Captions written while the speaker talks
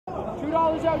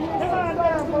$2 out.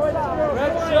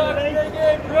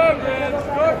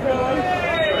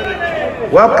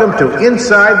 Welcome to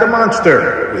Inside the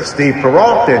Monster with Steve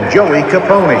Perrault and Joey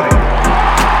Capone.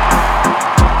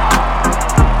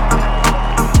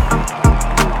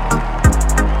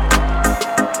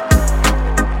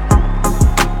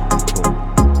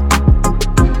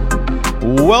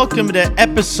 Welcome to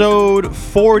episode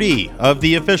 40 of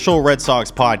the official Red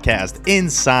Sox podcast,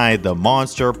 Inside the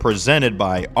Monster, presented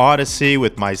by Odyssey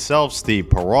with myself, Steve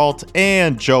Perrault,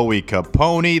 and Joey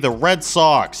Capone. The Red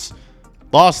Sox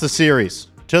lost the series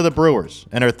to the Brewers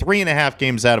and are 3.5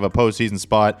 games out of a postseason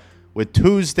spot with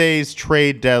Tuesday's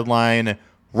trade deadline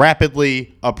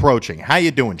rapidly approaching. How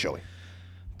you doing, Joey?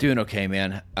 Doing okay,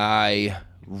 man. I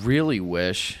really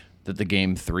wish that the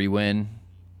Game 3 win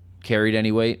carried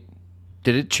any weight.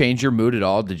 Did it change your mood at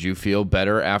all? Did you feel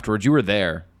better afterwards? You were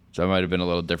there, so it might have been a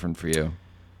little different for you.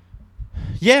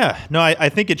 Yeah, no, I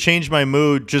think it changed my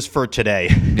mood just for today.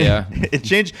 Yeah.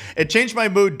 It changed my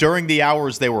mood during the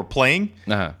hours they were playing.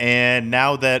 Uh-huh. And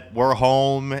now that we're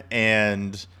home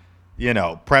and,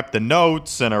 prep the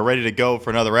notes and are ready to go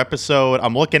for another episode,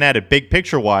 I'm looking at it big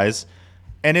picture wise,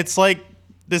 and it's like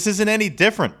this isn't any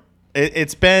different.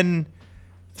 It's been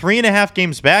 3.5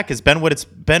 games back has been what it's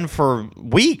been for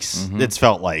weeks. Mm-hmm. It's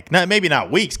felt like maybe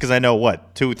not weeks, because I know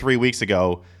 2-3 weeks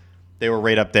ago they were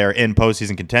right up there in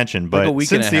postseason contention. But like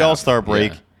since the All-Star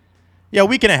break, a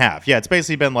week and a half. Yeah, it's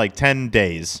basically been like 10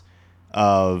 days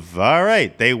of all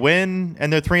right. They win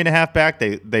and they're 3.5 back.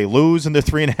 They lose and they're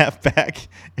 3.5 back.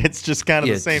 It's just kind of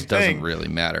the same thing. It doesn't really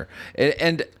matter.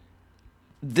 And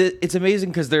it's amazing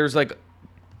because there's like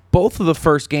both of the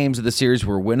first games of the series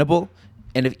were winnable.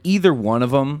 And if either one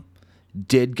of them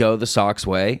did go the Sox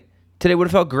way, today would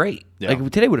have felt great. Yeah. Like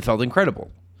today would have felt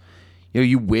incredible.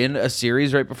 You win a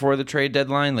series right before the trade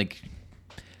deadline. Like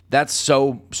that's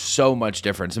so much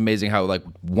different. It's amazing how like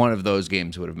one of those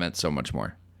games would have meant so much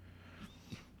more.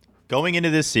 Going into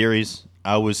this series,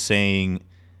 I was saying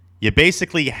you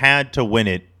basically had to win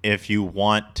it if you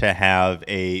want to have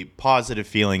a positive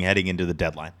feeling heading into the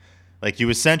deadline. Like you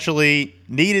essentially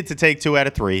needed to take 2 out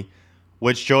of 3.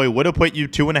 Which, Joey, would have put you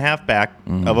 2.5 back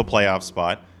of a playoff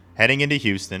spot heading into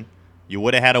Houston. You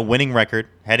would have had a winning record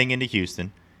heading into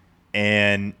Houston.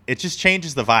 And it just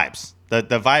changes the vibes. The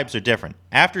vibes are different.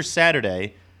 After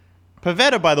Saturday,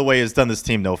 Pivetta, by the way, has done this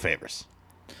team no favors.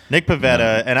 Nick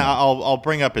Pivetta, and I'll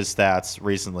bring up his stats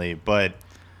recently, but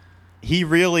he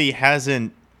really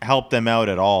hasn't helped them out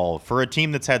at all. For a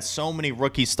team that's had so many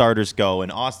rookie starters go,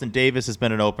 and Austin Davis has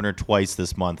been an opener twice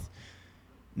this month,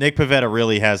 Nick Pivetta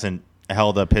really hasn't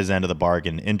held up his end of the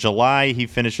bargain. In July, he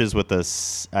finishes with a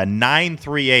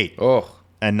 9.38. Oh.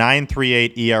 A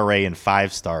 9.38 ERA in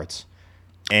 5 starts.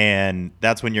 And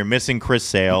that's when you're missing Chris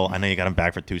Sale. I know you got him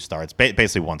back for 2 starts,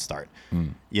 basically 1 start.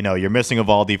 You're missing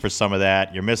Eovaldi for some of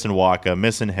that. You're missing Wacha,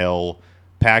 missing Hill.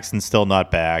 Paxton's still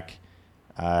not back.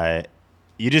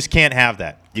 You just can't have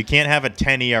that. You can't have a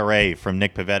 10 ERA from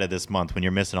Nick Pivetta this month when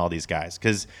you're missing all these guys.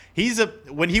 Because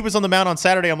when he was on the mound on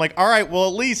Saturday, I'm like, all right, well,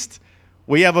 at least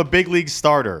we have a big league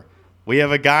starter. We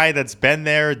have a guy that's been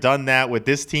there, done that with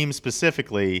this team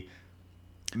specifically.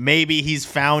 Maybe he's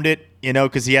found it,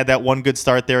 because he had that one good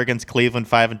start there against Cleveland,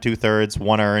 5 2/3,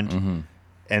 1 earned. Mm-hmm.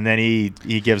 And then he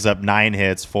gives up 9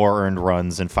 hits, 4 earned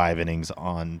runs, and 5 innings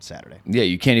on Saturday. Yeah,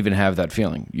 you can't even have that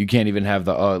feeling. You can't even have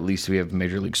the, at least we have a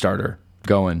major league starter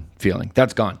going feeling.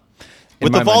 That's gone.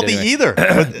 With Eovaldi anyway. Either.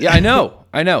 Yeah, I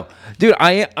know. Dude,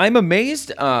 I'm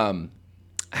amazed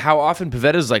how often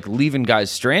Pivetta's like leaving guys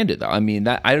stranded. I mean,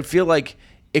 that I feel like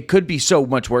it could be so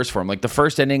much worse for him. Like the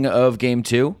first inning of Game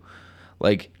 2,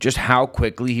 like just how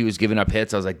quickly he was giving up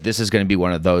hits. I was like, this is going to be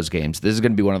one of those games. This is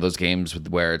going to be one of those games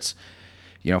where it's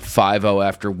 5-0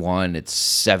 after 1, it's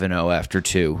 7-0 after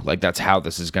 2. Like that's how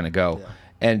this is going to go. Yeah.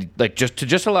 And like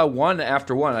just allow 1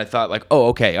 after 1, I thought like, oh,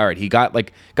 okay, all right, he got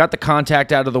the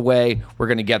contact out of the way. We're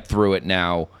going to get through it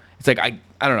now. It's like I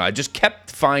don't know. I just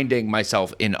kept finding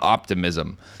myself in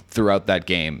optimism throughout that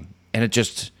game, and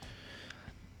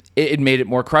it made it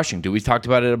more crushing. Dude, we've talked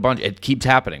about it a bunch. It keeps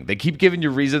happening. They keep giving you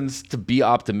reasons to be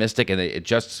optimistic, and it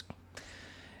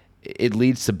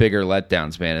leads to bigger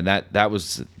letdowns, man. And that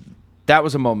was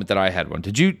a moment that I had one.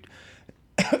 Did you?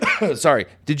 Sorry.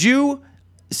 Did you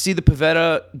see the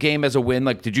Pivetta game as a win?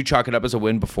 Like, did you chalk it up as a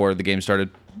win before the game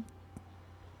started?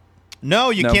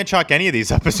 No, you can't chalk any of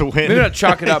these up as a win. Maybe not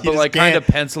chalk it up, but like kind of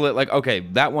pencil it. Like, okay,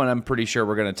 that one I'm pretty sure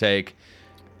we're gonna take.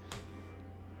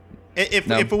 If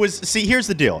it was, see, here's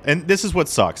the deal, and this is what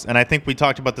sucks. And I think we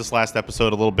talked about this last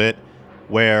episode a little bit,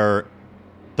 where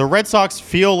the Red Sox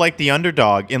feel like the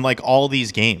underdog in like all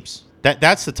these games.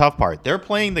 That's the tough part. They're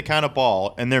playing the kind of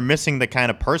ball and they're missing the kind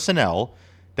of personnel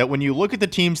that when you look at the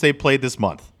teams they played this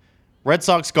month, Red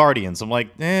Sox Guardians, I'm like,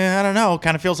 I don't know.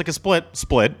 Kind of feels like a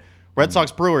split. Red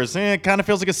Sox Brewers, kind of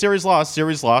feels like a series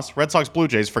loss. Red Sox Blue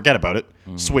Jays, forget about it.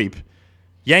 Sweep.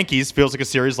 Yankees feels like a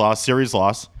series loss.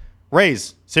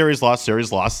 Rays, series loss.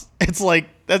 It's like,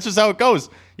 that's just how it goes.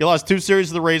 You lost 2 series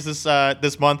to the Rays this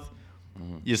month.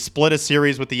 You split a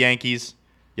series with the Yankees.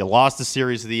 You lost a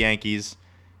series to the Yankees,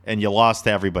 and you lost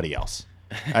to everybody else.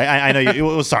 I know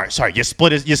you. Sorry. You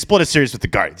split a series with the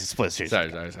Guardians. You split a series.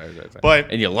 Sorry. But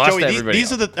and you lost Joey, to everybody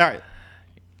these else. are the all right.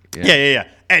 Yeah.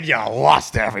 And you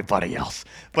lost to everybody else.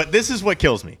 But this is what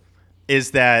kills me,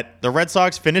 is that the Red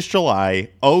Sox finished July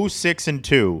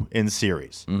 0-6-2 in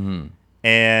series,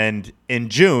 and in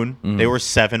June they were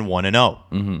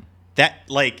 7-1-0. That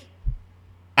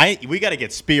we got to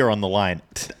get Spear on the line.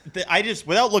 I just,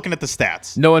 without looking at the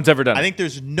stats, No one's ever done it. I think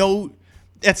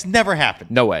that's never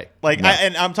happened. No way. No.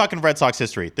 And I'm talking Red Sox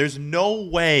history. There's no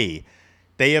way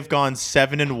they have gone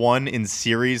 7-1 in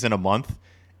series in a month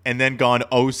and then gone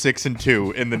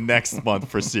 0-6-2 in the next month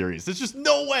for series. There's just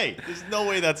no way. There's no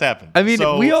way that's happened. I mean,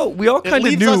 so we all kind of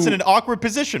leaves knew us in an awkward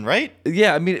position, right?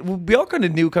 Yeah, I mean, we all kind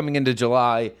of knew coming into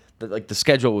July that the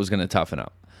schedule was going to toughen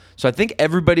up. So I think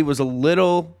everybody was a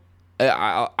little,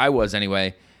 I was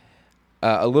anyway,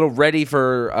 a little ready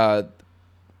for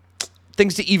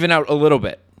things to even out a little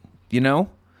bit. You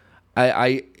know,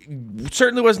 I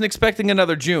certainly wasn't expecting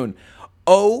another June.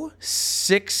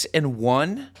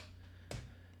 0-6-1.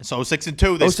 So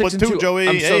 0-6-2. They split 2, Joey.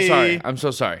 I'm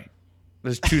so sorry.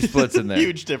 There's 2 splits in there.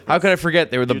 Huge difference. How could I forget?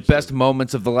 They were the best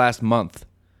moments of the last month.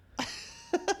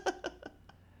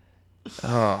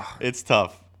 It's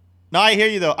tough. No, I hear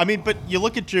you, though. I mean, but you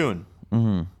look at June.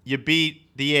 You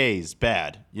beat the A's,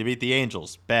 bad. You beat the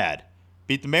Angels, bad.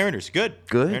 Beat the Mariners, good.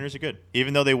 Mariners are good.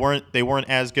 Even though they weren't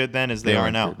as good then as they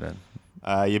are now.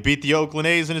 You beat the Oakland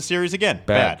A's in a series again,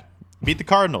 bad. Beat the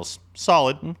Cardinals,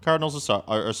 solid. Cardinals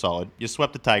are solid. You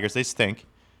swept the Tigers, they stink.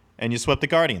 And you swept the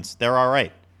Guardians, they're all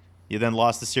right. You then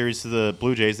lost the series to the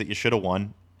Blue Jays that you should have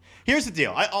won. Here's the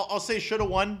deal. I'll say should have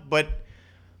won, but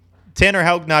Tanner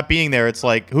Houck not being there, it's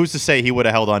like, who's to say he would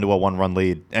have held on to a 1-run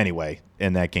lead anyway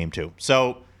in that game too?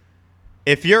 So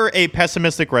if you're a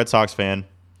pessimistic Red Sox fan,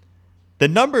 the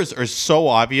numbers are so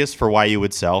obvious for why you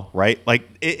would sell, right? Like,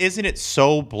 isn't it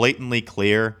so blatantly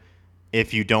clear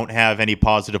if you don't have any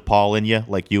positive Paul in you,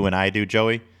 like you and I do,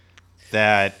 Joey,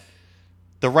 that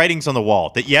the writing's on the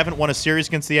wall, that you haven't won a series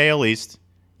against the AL East,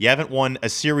 you haven't won a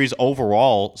series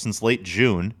overall since late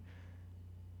June,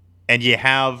 and you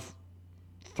have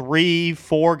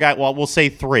 3-4 guys, well, we'll say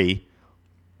three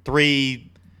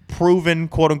proven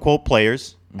quote-unquote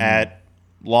players at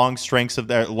long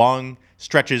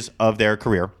stretches of their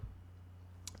career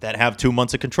that have 2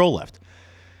 months of control left.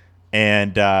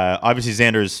 And obviously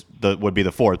Xander's would be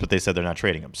the 4th, but they said they're not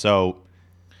trading him. So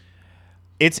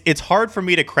it's hard for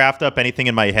me to craft up anything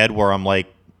in my head where I'm like,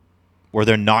 where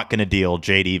they're not going to deal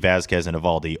JD, Vasquez, and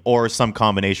Eovaldi, or some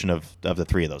combination of the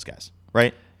 3 of those guys,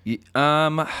 right?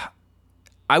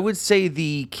 I would say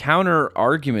the counter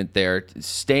argument there,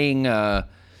 staying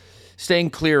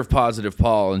clear of positive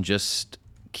Paul and just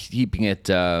keeping it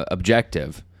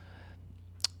objective.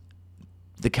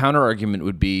 The counter argument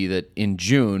would be that in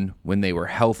June, when they were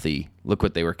healthy, look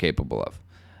what they were capable of.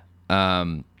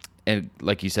 And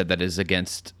like you said, that is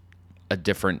against a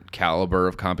different caliber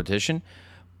of competition.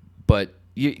 But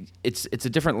it's a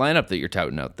different lineup that you're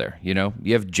touting out there. You know,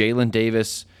 you have Jalen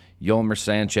Davis, Yolmer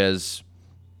Sanchez.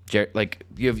 You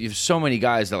have so many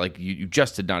guys that you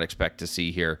just did not expect to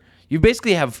see here. You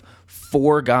basically have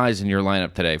 4 guys in your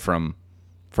lineup today from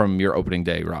your opening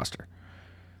day roster.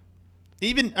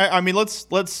 Even, I mean,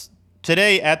 let's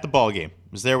today at the ball game,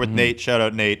 was there with Nate. Shout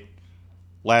out Nate.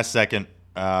 Last second,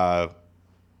 got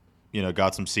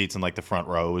some seats in the front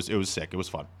row. It was sick. It was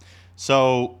fun.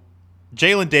 So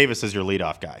Jalen Davis is your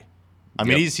leadoff guy. I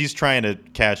mean, he's trying to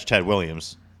catch Ted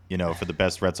Williams, for the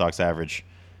best Red Sox average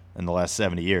in the last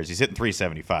 70 years. He's hitting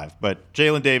 375. But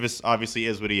Jalen Davis obviously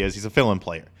is what he is. He's a fill-in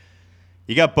player.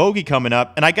 You got Bogey coming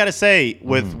up. And I got to say,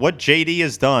 with what JD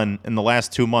has done in the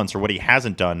last 2 months, or what he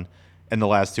hasn't done in the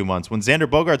last 2 months, when Xander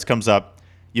Bogaerts comes up,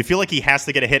 you feel like he has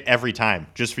to get a hit every time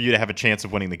just for you to have a chance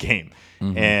of winning the game.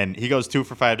 And he goes 2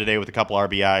 for 5 today with a couple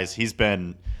RBIs. He's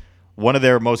been one of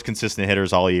their most consistent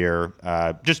hitters all year.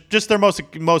 Just their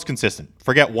most consistent.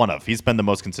 Forget one of. He's been the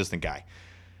most consistent guy.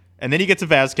 And then you get to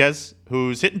Vasquez,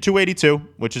 who's hitting 282,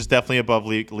 which is definitely above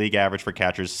league average for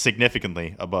catchers,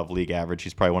 significantly above league average.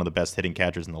 He's probably one of the best hitting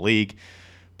catchers in the league.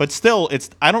 But still,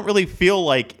 I don't really feel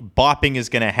like bopping is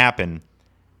going to happen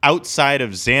outside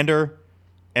of Xander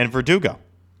and Verdugo.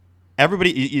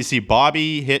 Everybody, you see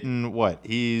Bobby hitting what?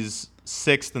 He's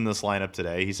sixth in this lineup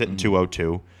today. He's hitting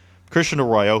 202. Christian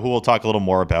Arroyo, who we'll talk a little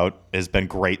more about, has been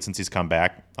great since he's come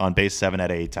back, on base 7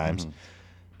 out of 8 times.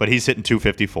 But he's hitting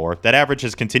 254. That average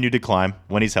has continued to climb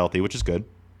when he's healthy, which is good.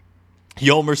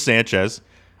 Yolmer Sanchez,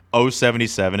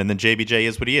 077, and then JBJ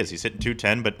is what he is. He's hitting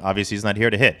 210, but obviously he's not here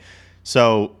to hit.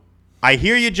 So I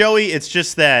hear you, Joey. It's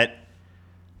just that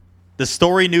the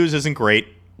Story news isn't great.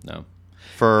 No.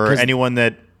 For anyone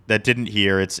that didn't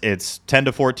hear, it's 10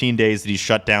 to 14 days that he's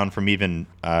shut down from even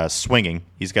swinging.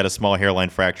 He's got a small hairline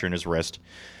fracture in his wrist.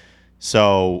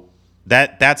 So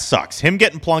that sucks. Him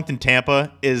getting plunked in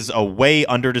Tampa is a way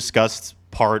under-discussed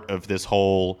part of this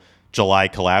whole July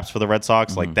collapse for the Red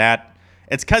Sox. Like that,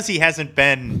 it's because he hasn't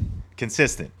been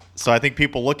consistent. So I think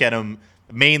people look at him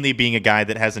mainly being a guy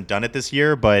that hasn't done it this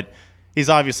year, but he's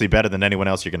obviously better than anyone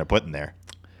else you're going to put in there.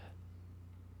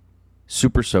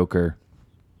 Super Soaker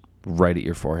right at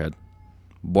your forehead.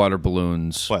 Water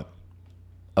balloons What?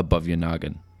 above your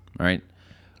noggin. All right?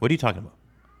 What are you talking about?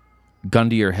 Gun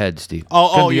to your head, Steve.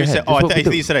 Oh, Gun to you your said. head. Oh, I That's what thought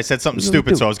we do. you said I said something That's what we stupid,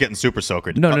 do. so I was getting super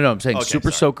soakered. No, I'm saying Okay, Super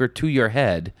sorry. Soaker to your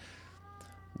head.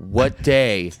 What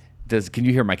day does... Can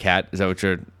you hear my cat? Is that what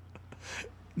you're...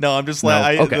 No, I'm just No?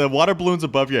 like Okay. the water balloons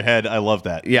above your head. I love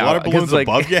that. Yeah, water 'cause, balloons like-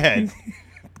 above your head.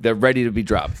 They're ready to be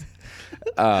dropped.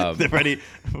 They're ready.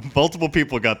 Multiple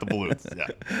people got the balloons. Yeah.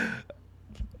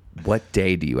 What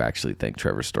day do you actually think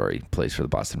Trevor Story plays for the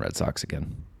Boston Red Sox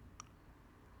again?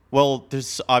 Well,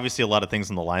 there's obviously a lot of things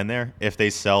on the line there. If they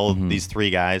sell these 3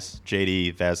 guys,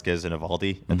 JD, Vasquez, and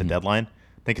Evaldi, at the deadline,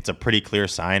 I think it's a pretty clear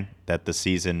sign that the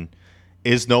season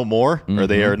is no more, or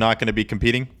they are not going to be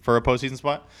competing for a postseason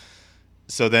spot.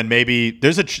 So then maybe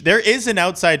there is an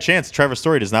outside chance Trevor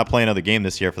Story does not play another game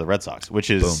this year for the Red Sox, which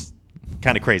is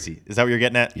kind of crazy. Is that what you're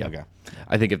getting at? Yeah. Okay.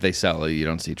 I think if they sell, you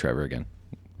don't see Trevor again.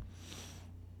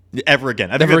 Ever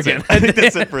again. I think Never that's again. it. I think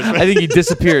that's it for his I think he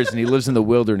disappears and he lives in the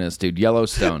wilderness, dude.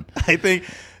 Yellowstone. I think,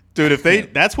 dude,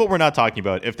 that's what we're not talking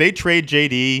about. If they trade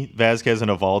JD, Vasquez,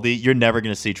 and Evaldi, you're never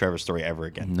going to see Trevor Story ever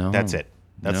again. No. That's it.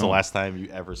 That's the No. last time you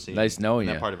ever see. Nice knowing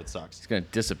that you. part of it sucks. He's going to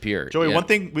disappear. Joey, Yeah. one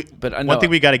thing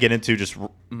we got to get into. Just what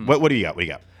do you got? What do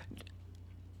you got?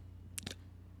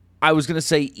 I was going to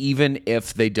say, even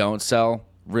if they don't sell,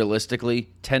 realistically,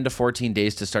 10 to 14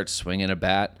 days to start swinging a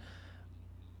bat.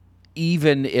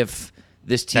 Even if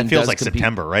this team That feels does like compete,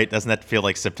 September, right? Doesn't that feel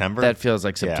like September? That feels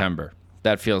like Yeah. September.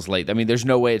 That feels late. I mean, there's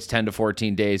no way it's 10 to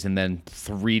 14 days and then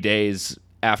 3 days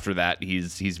after that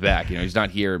he's back. You know, he's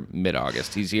not here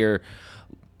mid-August. He's here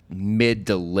mid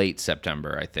to late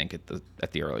September, I think,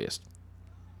 at the earliest.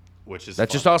 Which is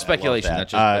That's fun. just all I love speculation. that.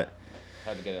 That's just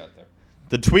had to get it out there.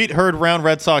 The tweet heard round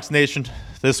Red Sox Nation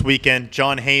this weekend.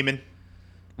 John Heyman.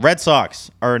 Red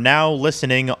Sox are now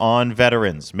listening on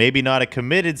veterans. Maybe not a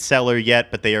committed seller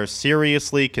yet, but they are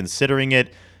seriously considering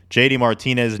it. JD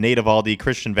Martinez, Nate Evaldi,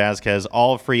 Christian Vasquez,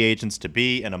 all free agents to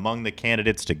be and among the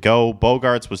candidates to go.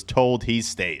 Bogarts was told he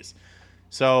stays.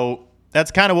 So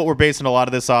that's kind of what we're basing a lot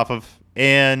of this off of.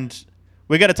 And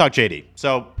we got to talk JD.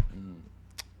 So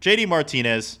JD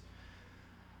Martinez,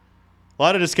 a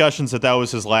lot of discussions that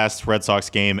was his last Red Sox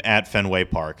game at Fenway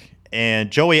Park. And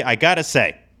Joey, I got to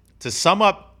say, to sum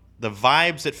up the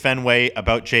vibes at Fenway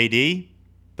about JD,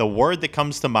 the word that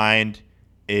comes to mind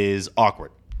is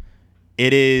awkward.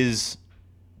 It is,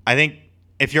 I think,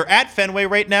 if you're at Fenway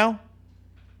right now,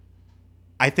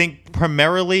 I think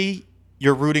primarily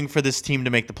you're rooting for this team to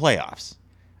make the playoffs.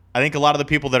 I think a lot of the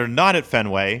people that are not at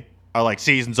Fenway are like,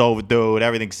 season's over, dude,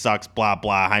 everything sucks, blah,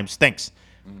 blah, Heim stinks.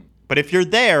 But if you're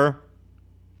there,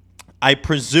 I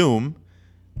presume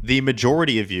the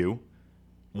majority of you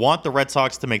want the Red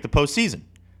Sox to make the postseason.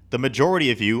 The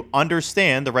majority of you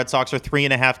understand the Red Sox are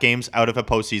 3.5 games out of a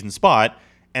postseason spot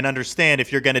and understand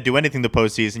if you're going to do anything the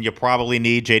postseason, you probably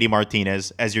need JD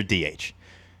Martinez as your DH.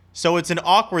 So it's an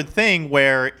awkward thing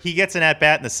where he gets an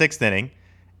at-bat in the 6th inning,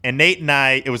 and Nate and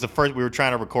I, it was the first, we were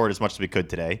trying to record as much as we could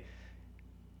today.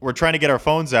 We're trying to get our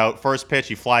phones out. First pitch,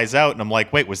 he flies out, and I'm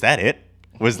like, wait, was that it?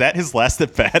 Was that his last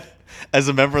at-bat as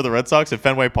a member of the Red Sox at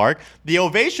Fenway Park? The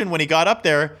ovation when he got up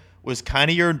there was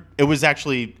kind of it was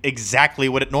actually exactly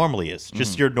what it normally is.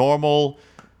 Just your normal,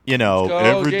 you know, go,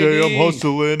 every day JD. I'm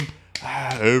hustling.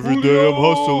 Every day I'm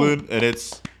hustling. And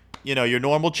it's, you know, your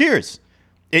normal cheers.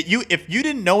 If you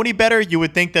didn't know any better, you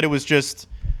would think that it was just,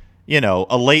 you know,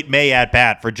 a late May at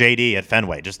bat for JD at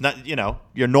Fenway. Just not, you know,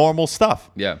 your normal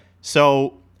stuff. Yeah.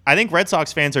 So I think Red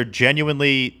Sox fans are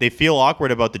genuinely, they feel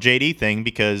awkward about the JD thing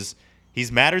because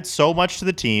he's mattered so much to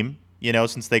the team, you know,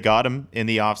 since they got him in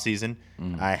the offseason,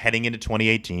 heading into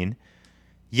 2018.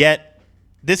 Yet,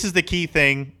 this is the key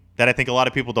thing that I think a lot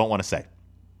of people don't want to say,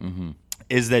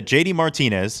 is that JD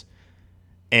Martinez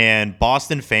and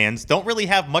Boston fans don't really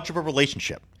have much of a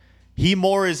relationship. He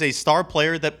more is a star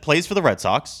player that plays for the Red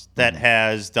Sox, that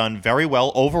has done very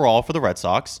well overall for the Red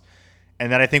Sox,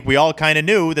 and that I think we all kind of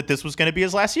knew that this was going to be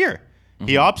his last year.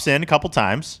 He opts in a couple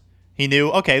times. He knew,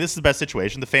 okay, this is the best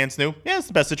situation. The fans knew, yeah, it's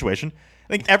the best situation. I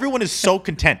think everyone is so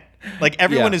content. Like,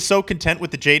 everyone is so content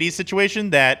with the JD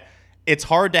situation that it's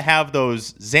hard to have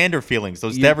those Xander feelings,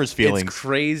 those Devers feelings. It's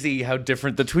crazy how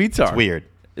different the tweets are. It's weird.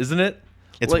 Isn't it?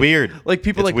 It's weird. Like,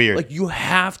 people it's weird. like, you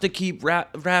have to keep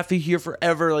Raffy here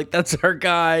forever. Like, that's our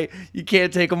guy. You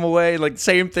can't take him away. Like,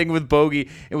 same thing with Bogey.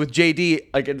 And with JD,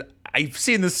 like, I've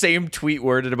seen the same tweet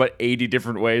worded about 80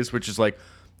 different ways, which is like,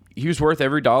 he was worth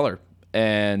every dollar.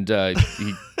 And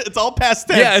he, it's all past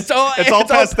tense. Yeah, it's all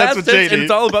past tense with JD. And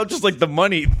it's all about just like the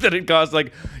money that it cost.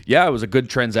 Like, yeah, it was a good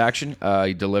transaction.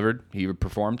 He delivered. He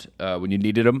performed when you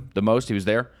needed him the most. He was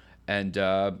there. And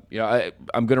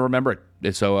I'm gonna remember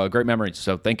it. So great memories.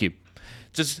 So thank you.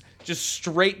 Just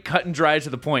straight, cut and dry to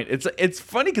the point. It's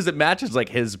funny because it matches like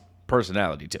his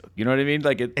personality too. You know what I mean?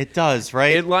 Like it does,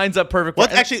 right? It lines up perfectly.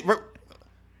 Well, actually,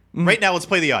 right now let's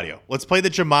play the audio. Let's play the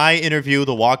Jemai interview,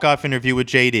 the walk-off interview with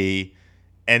JD,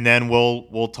 and then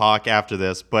we'll talk after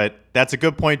this. But that's a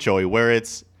good point, Joey, where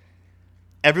it's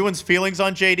everyone's feelings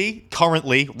on JD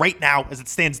currently, right now, as it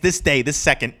stands this day, this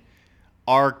second,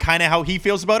 are kind of how he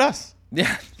feels about us.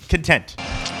 Yeah. Content.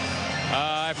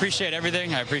 I appreciate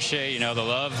everything. I appreciate, the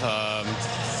love,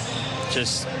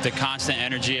 just the constant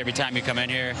energy every time you come in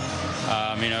here.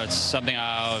 It's something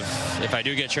if I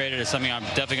do get traded, it's something I'm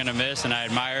definitely going to miss, and I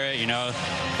admire it.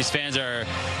 These fans are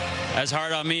as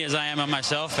hard on me as I am on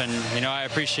myself, and, I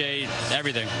appreciate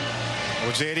everything.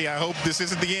 Well, JD, I hope this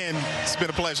isn't the end. It's been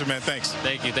a pleasure, man. Thanks.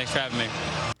 Thank you. Thanks for having me.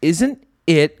 Isn't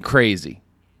it crazy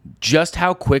just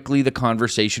how quickly the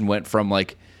conversation went from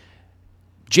like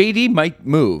JD might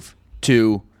move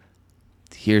to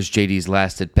here's JD's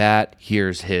last at bat,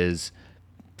 here's his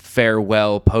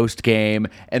farewell post game,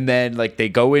 and then like they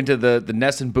go into the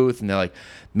Nesson booth and they're like,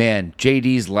 man,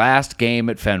 JD's last game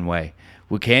at Fenway.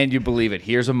 Well, can you believe it?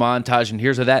 Here's a montage and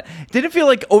here's that. Did it feel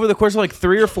like over the course of like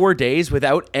 3 or 4 days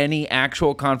without any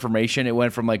actual confirmation, it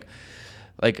went from like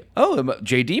oh,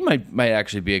 JD might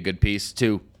actually be a good piece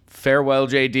to farewell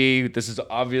JD. This is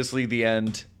obviously the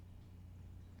end.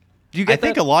 Do you get I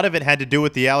think a lot of it had to do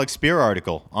with the Alex Spear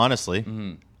article, honestly.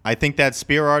 Mm-hmm. I think that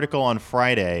Spear article on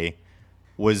Friday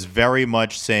was very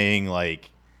much saying, like,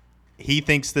 he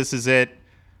thinks this is it.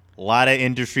 A lot of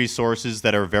industry sources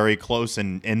that are very close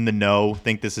and in the know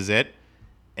think this is it.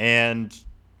 And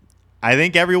I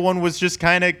think everyone was just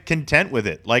kind of content with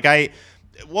it. Like,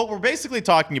 what we're basically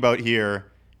talking about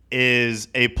here is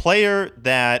a player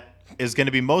that is going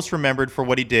to be most remembered for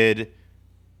what he did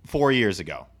 4 years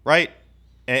ago, right?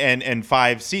 And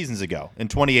 5 seasons ago in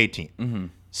 2018. Mm-hmm.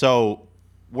 So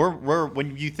we're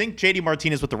when you think JD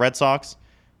Martinez with the Red Sox,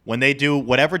 when they do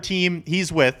whatever team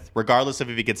he's with, regardless of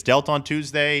if he gets dealt on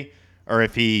Tuesday or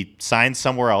if he signs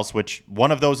somewhere else, which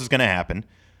one of those is going to happen,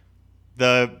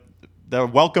 the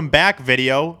welcome back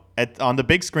video on the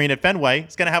big screen at Fenway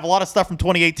is going to have a lot of stuff from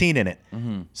 2018 in it.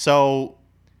 Mm-hmm. So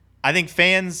I think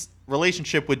fans'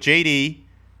 relationship with JD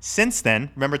since then,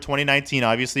 remember 2019,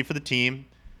 obviously for the team,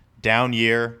 down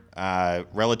year,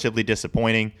 relatively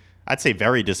disappointing. I'd say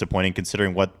very disappointing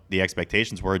considering what the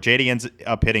expectations were. JD ends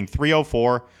up hitting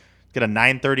 .304, get a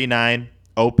 .939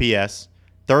 OPS,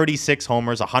 36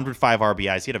 homers, 105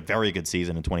 RBIs. He had a very good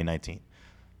season in 2019.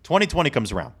 2020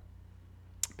 comes around.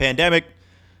 Pandemic,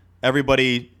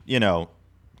 everybody,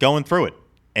 going through it.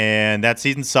 And that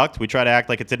season sucked. We try to act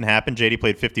like it didn't happen. JD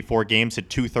played 54 games, hit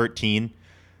 .213,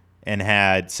 and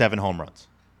had 7 home runs.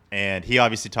 And he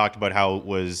obviously talked about how it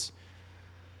was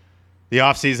the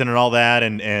offseason and all that,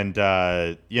 and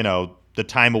the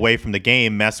time away from the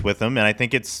game messed with him. And I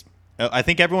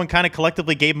think everyone kind of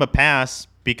collectively gave him a pass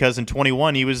because in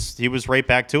 21 he was right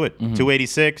back to it. Mm-hmm.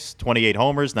 286, 28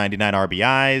 homers, 99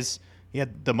 RBIs. He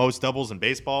had the most doubles in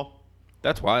baseball.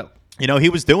 That's wild. He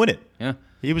was doing it. Yeah,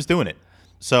 he was doing it.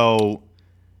 So.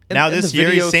 Now this year,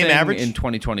 he's same average in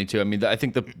 2022. I mean, I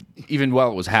think even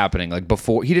while it was happening, like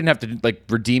before, he didn't have to like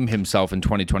redeem himself in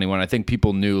 2021. I think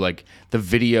people knew like the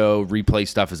video replay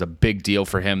stuff is a big deal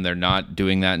for him. They're not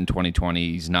doing that in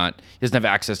 2020. He doesn't have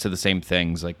access to the same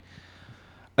things. Like,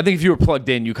 I think if you were plugged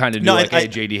in, you kind of knew hey,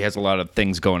 JD has a lot of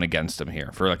things going against him here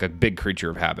for like a big creature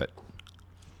of habit.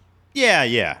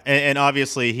 Yeah. And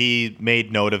obviously he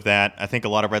made note of that. I think a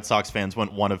lot of Red Sox fans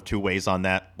went one of two ways on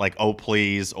that. Like, oh,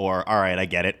 please, or all right, I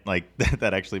get it. Like,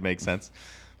 that actually makes sense.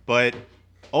 But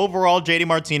overall, JD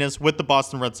Martinez with the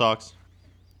Boston Red Sox,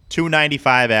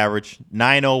 .295 average,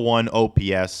 .901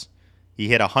 OPS. He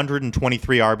hit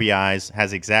 123 RBIs,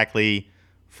 has exactly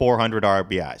 400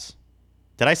 RBIs.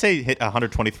 Did I say hit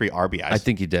 123 RBIs? I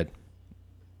think he did.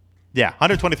 Yeah,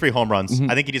 123 home runs. Mm-hmm.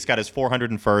 I think he just got his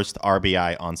 401st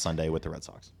RBI on Sunday with the Red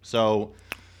Sox. So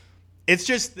it's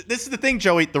just, this is the thing,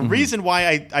 Joey. The reason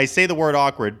why I say the word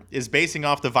awkward is basing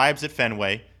off the vibes at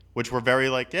Fenway, which were very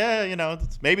like, yeah,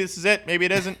 maybe this is it. Maybe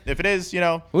it isn't. If it is, who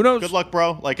knows? Good luck,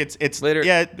 bro. Like it's Later.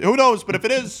 Yeah, who knows? But if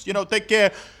it is, take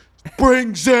care.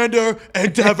 Bring Xander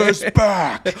and Devers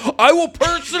back. I will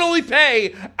personally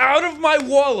pay out of my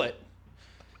wallet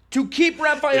to keep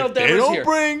Rafael If they Devers don't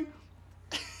here.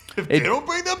 if they don't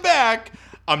bring them back,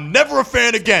 I'm never a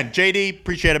fan again. JD,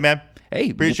 appreciate it, man. Hey,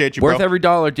 Appreciate you, worth bro. every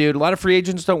dollar, dude. A lot of free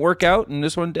agents don't work out, and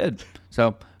this one did.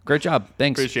 So, great job.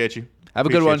 Thanks. Appreciate you. Have a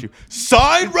good one. Appreciate you.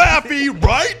 Sign Raffy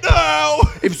right now.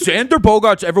 If Xander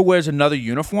Bogaerts ever wears another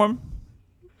uniform,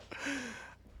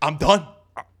 I'm done.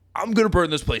 I'm going to burn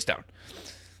this place down.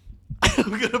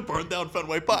 I'm gonna burn down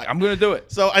Fenway Park. I'm going to do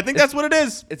it. So I think that's what it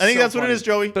is. I think so that's what it funny. is,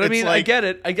 Joey. But I It's mean, I like- get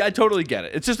it. I totally get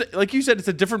it. It's just, like you said, it's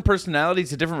a different personality.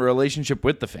 It's a different relationship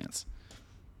with the fans.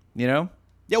 You know?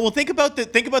 Yeah, well, think about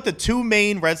the two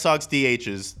main Red Sox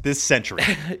DHs this century,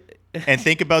 and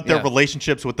think about their Yeah.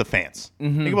 relationships with the fans.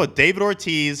 Think about David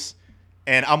Ortiz,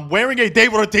 and I'm wearing a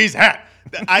David Ortiz hat.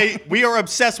 We are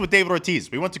obsessed with David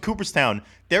Ortiz. We went to Cooperstown.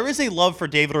 There is a love for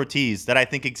David Ortiz that I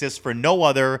think exists for no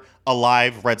other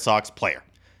alive Red Sox player,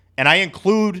 and I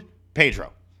include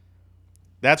Pedro.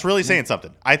 That's really saying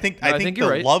something. I think I the think you're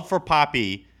right. love for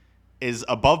Papi is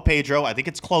above Pedro. I think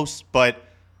it's close, but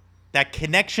that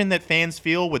connection that fans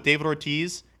feel with David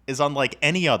Ortiz is unlike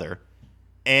any other.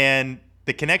 And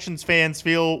the connections fans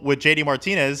feel with JD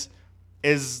Martinez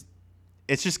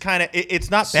it's just kind of,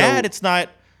 it's not bad. It's not,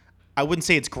 I wouldn't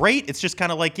say it's great. It's just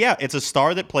kind of like, yeah, it's a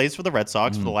star that plays for the Red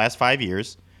Sox for the last 5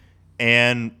 years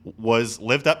and was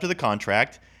lived up to the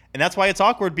contract. And that's why it's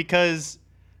awkward, because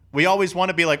we always want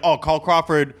to be like, oh, Carl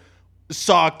Crawford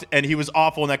sucked and he was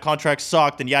awful and that contract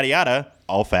sucked and yada, yada.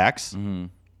 All facts.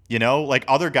 Like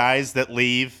other guys that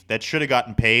leave that should have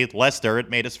gotten paid. Lester, it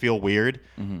made us feel weird.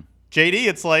 JD,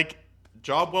 it's like,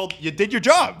 job well, you did your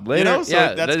job. Later. So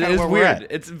yeah, that's that kind is of where weird. we're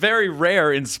at. It's very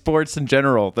rare in sports in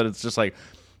general that it's just like,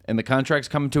 and the contract's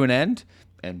coming to an end,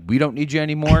 and we don't need you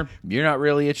anymore. You're not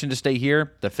really itching to stay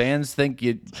here. The fans think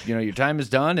your time is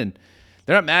done, and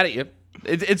they're not mad at you.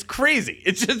 It's crazy.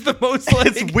 It's just the most like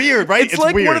It's weird, right? It's It's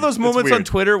like one weird. of those It's moments on weird.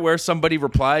 Twitter where somebody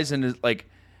replies and is like,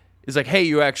 hey,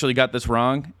 you actually got this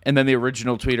wrong, and then the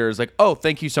original tweeter is like, oh,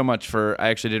 thank you so much I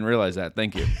actually didn't realize that.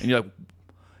 Thank you. And you're like,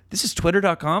 this is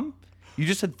Twitter.com? You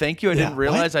just said thank you. I didn't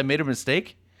realize I made a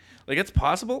mistake. Like, it's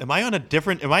possible. Am I on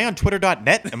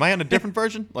Twitter.net? Am I on a different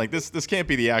version? Like this can't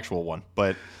be the actual one,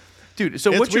 but Dude,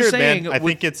 so It's what you're weird, man. saying I with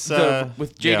think it's,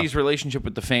 with JD's relationship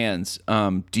with the fans,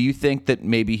 do you think that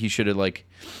maybe he should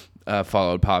have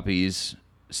followed Poppy's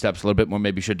steps a little bit more?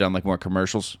 Maybe should have done more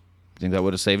commercials? You think that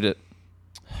would have saved it?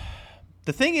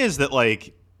 the thing is that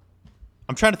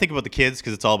I'm trying to think about the kids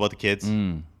because it's all about the kids.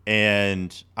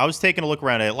 And I was taking a look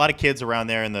around. A lot of kids around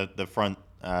there in the front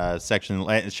section.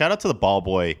 And shout out to the ball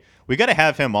boy. We got to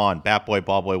have him on. Bat boy,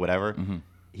 ball boy, whatever.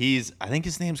 I think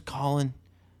his name's Colin.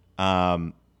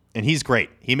 And he's great.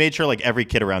 He made sure every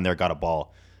kid around there got a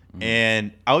ball.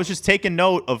 And I was just taking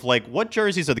note of what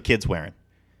jerseys are the kids wearing.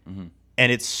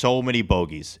 And it's so many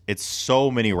bogeys. It's so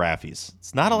many Raffies.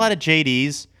 It's not a lot of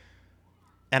JDs.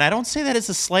 And I don't say that as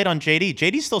a slight on JD.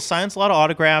 JD still signs a lot of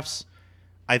autographs.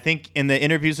 I think in the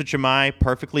interviews with Jemai,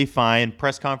 perfectly fine.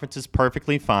 Press conferences,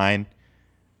 perfectly fine.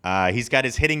 He's got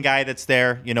his hitting guy that's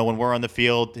there. When we're on the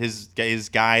field, his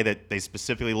guy that they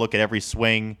specifically look at every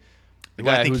swing.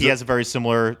 I think he has a very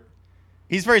similar.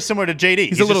 He's very similar to JD.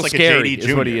 He's a little just scary, a JD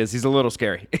is what he Jr.. is. He's a little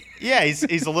scary. Yeah,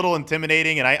 he's a little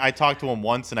intimidating, and I talked to him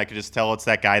once, and I could just tell it's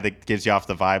that guy that gives you off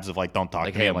the vibes of don't talk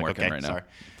to me. Hey, I'm I'm like, working okay, right sorry.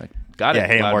 now. Got it. Yeah,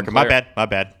 hey, Loud I'm and working. clear. My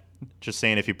bad. Just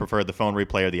saying, if you prefer the phone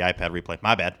replay or the iPad replay,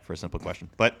 my bad for a simple question.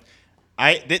 But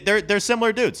they're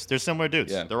similar dudes. They're similar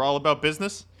dudes. Yeah. They're all about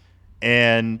business,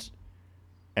 and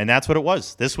that's what it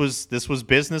was. This was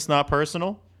business, not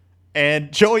personal.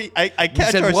 And Joey, I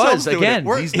catch said ourselves was, doing again.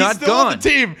 it. He's not still on gone. the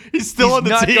team. He's still on the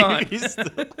not team. gone. He's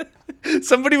still-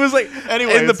 Somebody was like,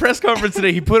 Anyways. in the press conference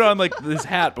today, he put on this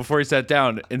hat before he sat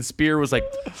down, and Spear was like,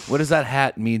 "What does that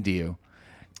hat mean to you?"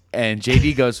 And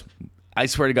JD goes, "I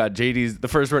swear to God, the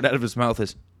first word out of his mouth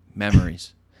is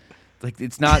memories."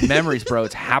 It's not memories, bro.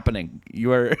 It's happening.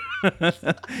 You are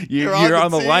you're on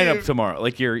the team. lineup tomorrow.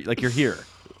 You're here.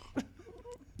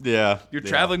 Yeah, You're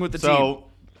traveling with the so, team.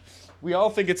 We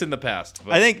all think it's in the past.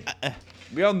 But I think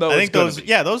we all know. I it's think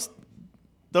gonna those be.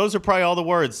 those are probably all the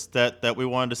words that we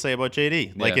wanted to say about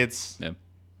JD. Yeah.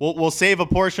 We'll save a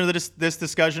portion of this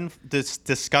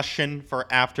discussion for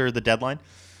after the deadline.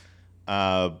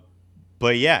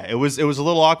 But yeah, it was a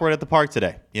little awkward at the park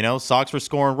today. You know, Sox were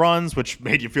scoring runs, which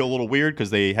made you feel a little weird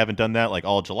because they haven't done that like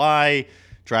all July.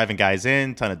 Driving guys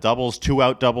in, ton of doubles,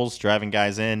 2-out doubles, driving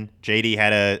guys in. JD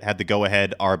had the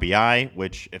go-ahead RBI,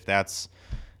 which if that's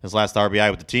his last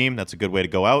RBI with the team, that's a good way to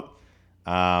go out.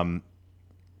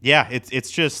 Yeah, it's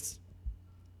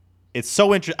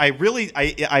so interesting.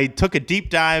 I took a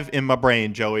deep dive in my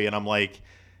brain, Joey, and I'm like,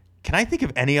 can I think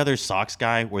of any other Sox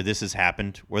guy where this has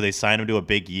happened, where they sign him to a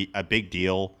big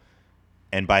deal,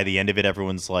 and by the end of it,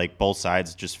 everyone's like, both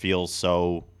sides just feel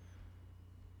so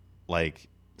like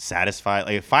satisfied.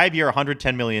 Like a 5-year,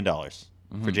 $110 million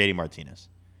for JD Martinez,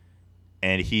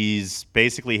 and he's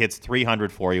basically hits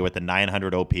 300 for you with a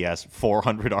 900 OPS,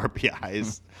 400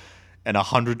 RBIs, and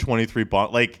 123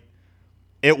 bunt. Like,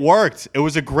 it worked. It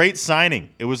was a great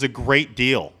signing. It was a great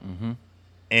deal,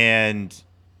 and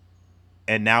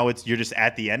now you're just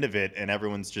at the end of it, and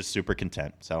everyone's just super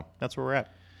content. So that's where we're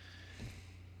at.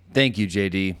 Thank you,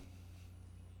 JD,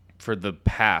 for the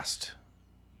past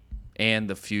and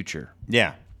the future.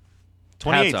 Yeah,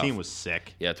 2018 was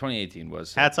sick. Yeah, 2018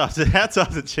 was. Hats off to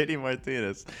JD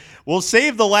Martinez. We'll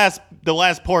save the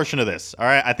last portion of this. All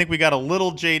right, I think we got a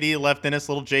little JD left in us,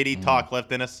 little JD talk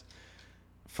left in us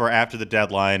for after the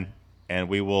deadline, and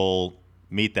we will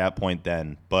meet that point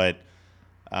then. But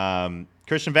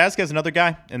Christian Vazquez, another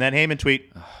guy in that Heyman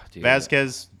tweet.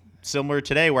 Vazquez, similar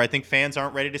today, where I think fans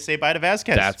aren't ready to say bye to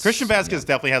Vazquez. Christian Vazquez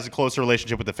definitely has a closer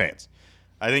relationship with the fans.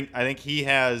 I think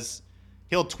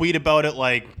he'll tweet about it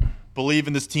like, believe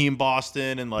in this team,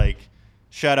 Boston, and like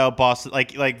shout out Boston.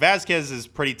 Like Vazquez is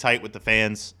pretty tight with the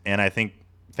fans, and I think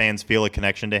fans feel a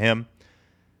connection to him.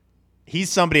 He's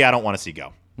somebody I don't want to see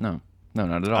go. No, not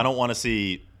at all. I don't want to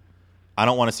see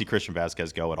Christian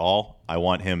Vazquez go at all. I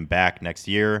want him back next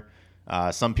year.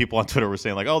 Some people on Twitter were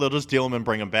saying like, oh, they'll just deal him and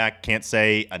bring him back. Can't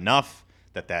say enough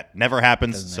that never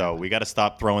happens. We got to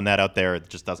stop throwing that out there. It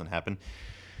just doesn't happen.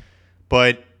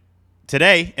 But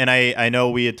today, and I know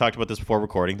we had talked about this before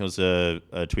recording. There was a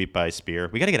tweet by Spear.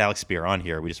 We got to get Alex Spear on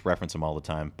here. We just reference him all the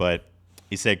time. But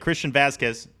he said, Christian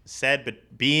Vazquez said,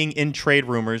 but being in trade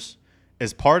rumors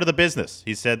is part of the business.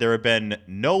 He said there have been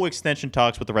no extension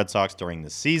talks with the Red Sox during the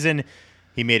season.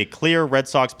 He made it clear Red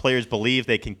Sox players believe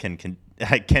they can contend.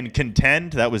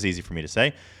 That was easy for me to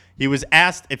say. He was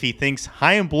asked if he thinks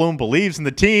Chaim Bloom believes in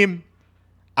the team.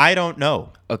 I don't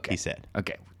know, he said.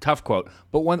 Okay, tough quote.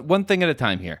 But one thing at a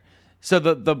time here. So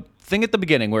the thing at the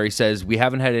beginning where he says, we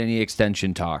haven't had any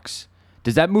extension talks,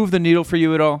 does that move the needle for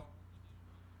you at all?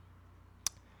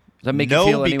 Does that make you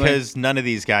feel anyway? No, because none of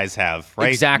these guys have, right?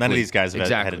 Exactly. None of these guys have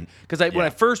had because when I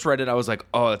first read it, I was like,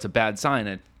 oh, that's a bad sign.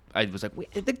 And I was like,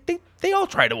 wait, they all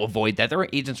try to avoid that. Their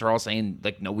agents are all saying,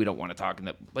 like, no, we don't want to talk.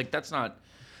 And that's not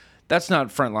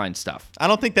frontline stuff. I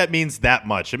don't think that means that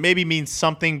much. It maybe means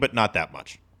something, but not that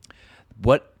much.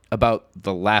 What about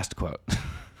the last quote?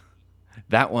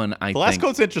 That one, the last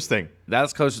quote's interesting.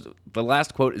 The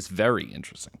last quote is very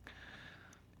interesting.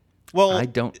 Well, I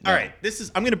don't know. All right,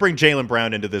 I'm going to bring Jaylen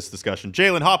Brown into this discussion.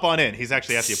 Jaylen, hop on in. He's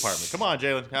actually at the apartment. Come on,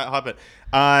 Jaylen, hop in.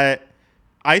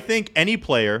 I think any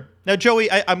player. Now, Joey,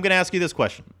 I'm going to ask you this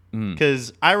question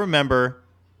because I remember,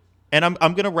 and I'm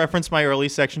going to reference my early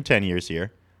Section 10 years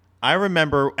here. I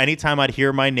remember anytime I'd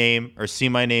hear my name or see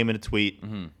my name in a tweet,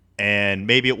 and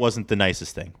maybe it wasn't the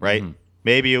nicest thing, right?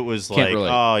 Maybe it was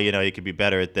oh, you could be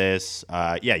better at this.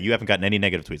 Yeah, you haven't gotten any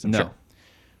negative tweets, I'm sure.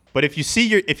 But if you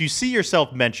see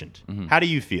yourself mentioned, how do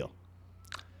you feel?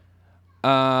 In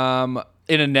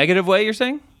a negative way, you're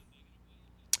saying?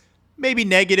 Maybe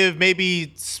negative,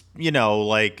 maybe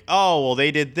like, oh, well,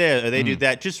 they did this or they did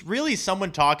that. Just really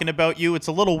someone talking about you. It's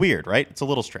a little weird, right? It's a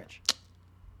little strange.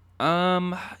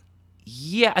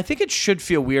 Yeah, I think it should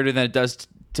feel weirder than it does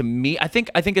to me. I think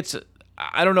it's.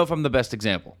 I don't know if I'm the best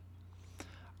example.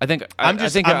 I think I'm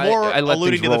more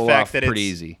alluding to the fact that it's pretty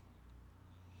easy.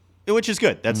 Which is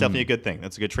good. That's definitely a good thing.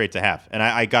 That's a good trait to have. And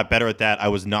I got better at that. I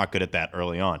was not good at that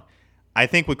early on. I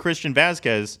think with Christian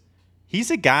Vazquez,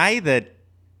 he's a guy that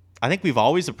I think we've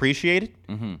always appreciated,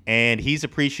 and he's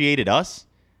appreciated us.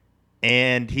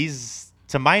 And he's,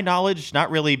 to my knowledge, not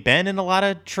really been in a lot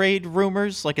of trade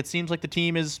rumors. Like, it seems like the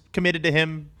team is committed to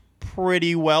him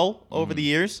pretty well over the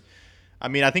years. I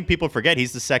mean, I think people forget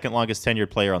he's the second longest tenured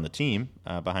player on the team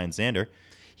behind Xander.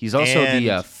 He's also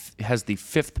has the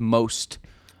fifth most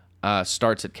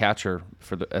starts at catcher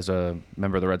as a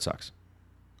member of the Red Sox.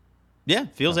 Yeah,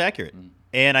 feels accurate.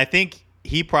 And I think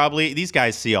these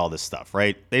guys see all this stuff,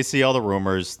 right? They see all the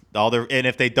rumors, and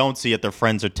if they don't see it, their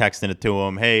friends are texting it to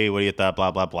them. Hey, what do you thought?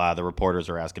 Blah, blah, blah. The reporters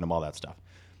are asking them all that stuff.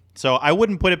 So I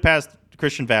wouldn't put it past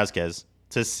Christian Vazquez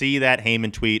to see that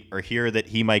Heyman tweet or hear that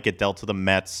he might get dealt to the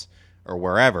Mets or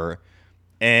wherever.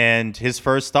 And his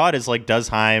first thought is like, does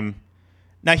Chaim?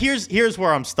 Now here's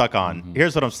where I'm stuck on. Mm-hmm.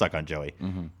 Here's what I'm stuck on, Joey.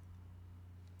 Mm-hmm.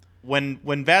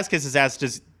 When Vasquez is asked,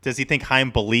 does he think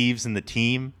Chaim believes in the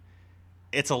team?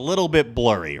 It's a little bit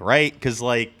blurry, right? Because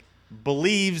like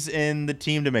believes in the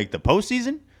team to make the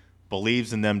postseason,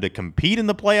 believes in them to compete in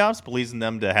the playoffs, believes in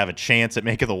them to have a chance at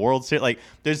making the World Series. Like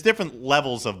there's different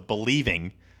levels of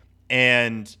believing.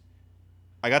 And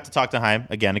I got to talk to Chaim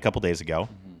again a couple days ago.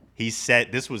 Mm-hmm. He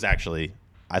said this was actually.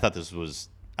 I thought this was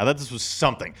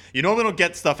something. You normally don't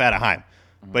get stuff out of Chaim,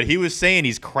 but he was saying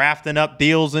he's crafting up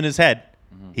deals in his head.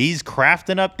 He's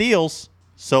crafting up deals.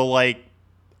 So, like,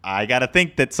 I got to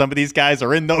think that some of these guys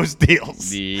are in those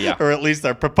deals. Yeah. Or at least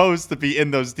are proposed to be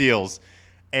in those deals.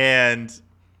 And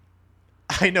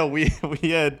I know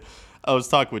I was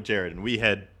talking with Jared,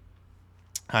 and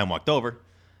Chaim walked over.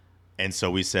 And so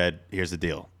we said, here's the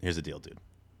deal. Here's the deal, dude.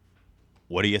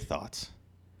 What are your thoughts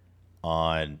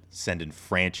on sending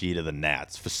Franchi to the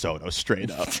Nats for Soto straight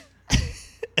up?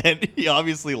 And he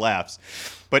obviously laughs.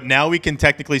 But now we can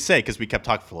technically say, because we kept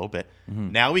talking for a little bit,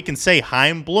 now we can say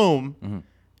Chaim Bloom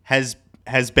has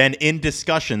been in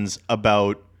discussions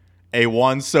about a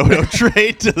Juan Soto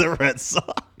trade to the Red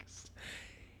Sox.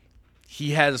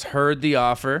 He has heard the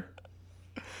offer.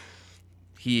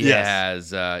 He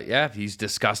has, he's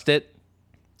discussed it.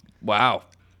 Wow.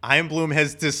 Chaim Bloom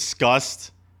has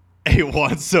discussed a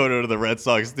Juan Soto to the Red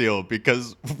Sox deal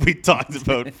because we talked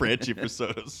about Franchi for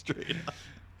Soto straight up.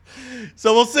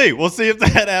 So we'll see. We'll see if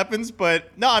that happens.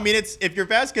 But no, I mean, it's if you're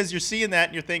Vasquez, you're seeing that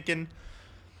and you're thinking,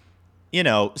 you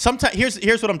know, sometimes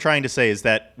here's what I'm trying to say is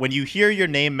that when you hear your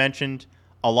name mentioned,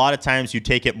 a lot of times you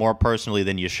take it more personally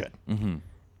than you should. Mm-hmm.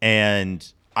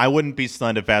 And I wouldn't be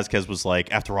stunned if Vasquez was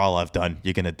like, after all I've done,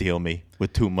 you're going to deal me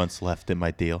with 2 months left in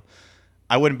my deal.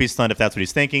 I wouldn't be stunned if that's what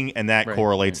he's thinking, and that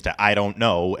correlates to I don't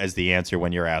know as the answer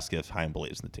when you're asked if Chaim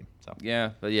believes in the team. So. Yeah,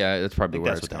 but that's probably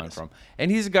where it's coming from.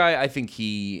 And he's a guy, I think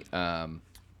he, I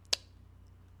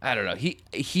don't know,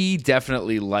 he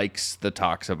definitely likes the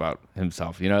talks about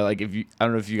himself. You know, like I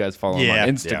don't know if you guys follow him on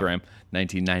Instagram,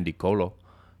 1990 Colo,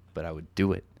 but I would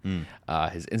do it.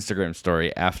 His Instagram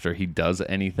story after he does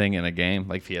anything in a game,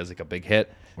 like if he has like a big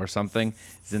hit or something,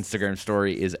 his Instagram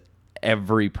story is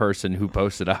every person who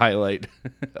posted a highlight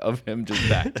of him just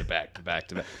back to back to back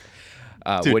to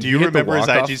back. Dude, do you remember his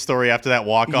IG story after that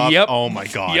walk-off? Yep. Oh, my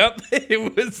God. Yep.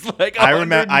 It was like I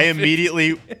remember. I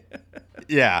immediately,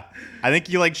 yeah. I think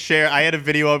he like shared. I had a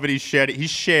video of it. He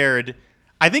shared,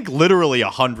 I think, literally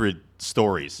 100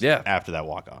 stories after that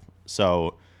walk-off.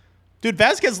 So, dude,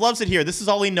 Vasquez loves it here. This is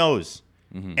all he knows.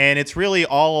 Mm-hmm. And it's really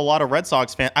all a lot of Red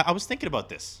Sox fans. I was thinking about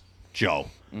this, Joe.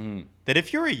 Mm-hmm. That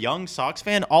if you're a young Sox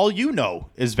fan, all you know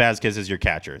is Vasquez is your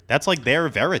catcher. That's like their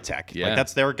Veritek. Yeah. Like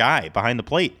that's their guy behind the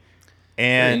plate.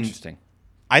 And very interesting.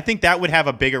 I think that would have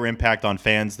a bigger impact on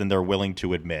fans than they're willing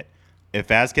to admit. If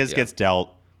Vasquez gets dealt,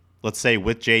 let's say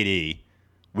with JD,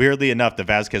 weirdly enough, the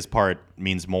Vasquez part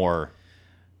means more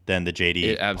than the JD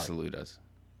It absolutely does.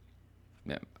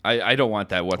 Yeah, I don't want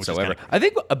that whatsoever. I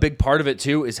think a big part of it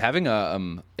too is having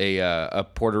a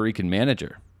Puerto Rican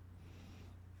manager.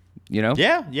 You know?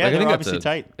 Yeah, like, I think they're obviously that's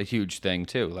tight. A huge thing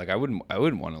too. Like I wouldn't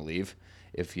want to leave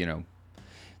if, you know,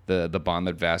 the bond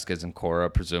that Vasquez and Cora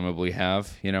presumably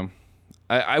have, you know.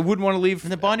 I wouldn't want to leave.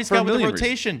 And the bond he's got with the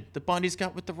rotation. Reasons. The bond he's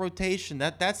got with the rotation.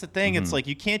 That's the thing. Mm-hmm. It's like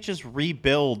you can't just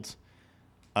rebuild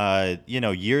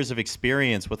years of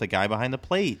experience with a guy behind the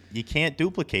plate. You can't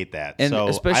duplicate that. And so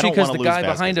especially because the guy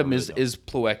behind him is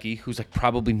Plawecki, who's like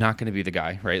probably not going to be the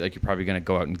guy, right? Like you're probably going to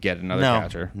go out and get another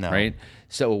catcher, right?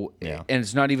 So, and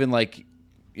it's not even like,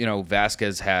 you know,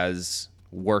 Vasquez has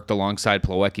worked alongside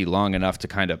Plawecki long enough to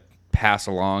kind of pass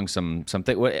along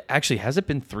something. What actually has it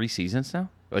been 3 seasons now?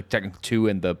 Like technically 2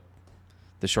 in the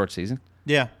short season.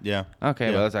 Yeah.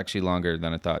 Okay, well that's actually longer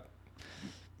than I thought.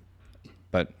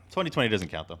 But 2020 doesn't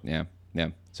count though. Yeah.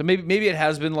 So maybe it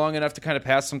has been long enough to kind of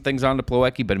pass some things on to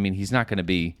Plawecki, but I mean he's not going to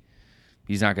be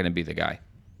the guy.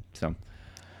 So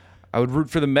I would root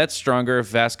for the Mets stronger if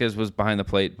Vasquez was behind the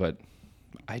plate, but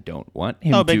I don't want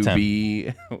him to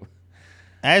be.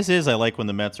 As is, I like when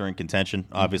the Mets are in contention.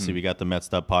 Obviously, we got the Mets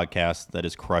Dub podcast that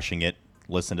is crushing it.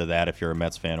 Listen to that if you're a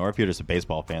Mets fan or if you're just a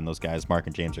baseball fan. Those guys, Mark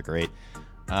and James, are great.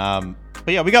 But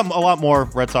yeah, we got a lot more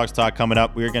Red Sox talk coming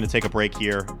up. We're going to take a break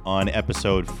here on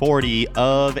episode 40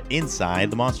 of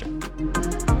Inside the Monster.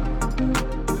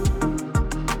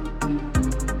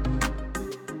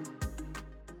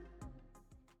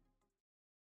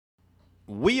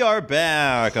 We are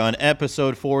back on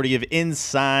episode 40 of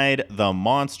Inside the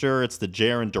Monster. It's the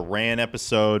Jaron Duran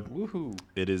episode. Woohoo.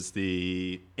 It is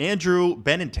the Andrew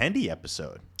Benintendi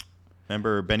episode.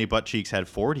 Remember, Benny Buttcheeks had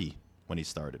 40 when he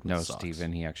started. With No, the Sox.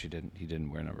 Steven, he actually didn't. He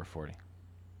didn't wear number 40.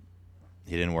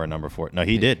 He didn't wear number 40. No,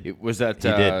 he did. Was that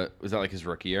did. Was that like his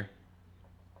rookie year?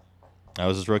 That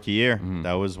was his rookie year. Mm-hmm.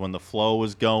 That was when the flow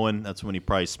was going. That's when he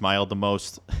probably smiled the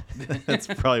most. That's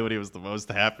probably when he was the most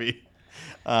happy.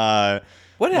 What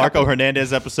Marco happened?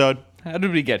 Hernandez episode, How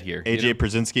did we get here? AJ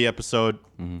Przinsky episode,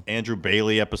 Mm-hmm. Andrew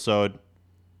Bailey episode,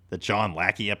 the John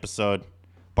Lackey episode,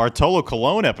 Bartolo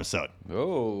Colon episode.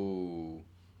 Oh.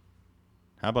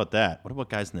 How about that? What about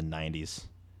guys in the 90s?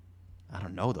 I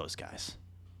don't know those guys.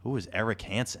 Who was Eric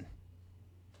Hansen?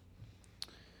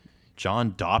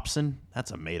 John Dobson?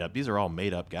 That's a made-up. These are all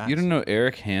made-up guys. You don't know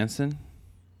Eric Hansen?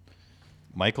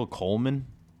 Michael Coleman?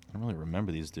 I don't really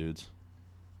remember these dudes.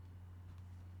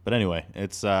 But anyway,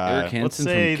 it's Eric let's Hansen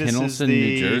say from this is Kinnelson, the,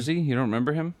 New Jersey? You don't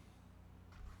remember him?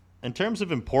 In terms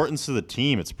of importance to the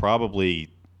team, it's probably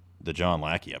the John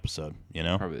Lackey episode, you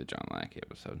know? Probably the John Lackey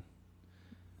episode.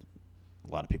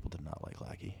 A lot of people did not like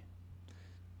Lackey.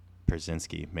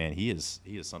 Przinsky, man, he is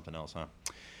something else,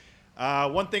 huh?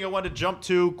 One thing I wanted to jump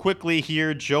to quickly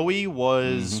here, Joey,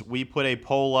 was we put a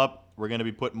poll up. We're going to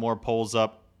be putting more polls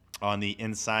up on the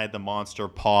Inside the Monster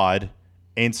Pod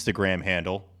Instagram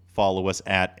handle. Follow us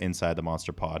at Inside the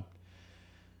Monster Pod.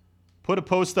 Put a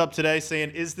post up today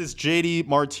saying, is this JD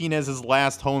Martinez's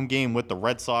last home game with the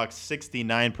Red Sox?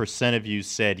 69% of you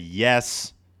said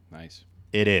yes, Nice.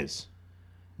 it is.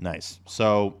 Nice.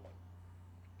 So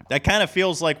that kind of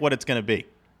feels like what it's going to be.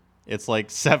 It's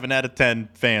like 7 out of 10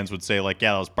 fans would say, like,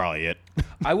 yeah, that was probably it.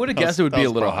 I would have That was- guessed it would that be a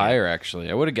was little probably higher, actually.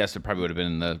 I would have guessed it probably would have been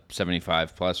in the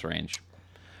 75-plus range.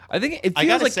 I think it feels I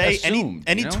gotta like say, assumed,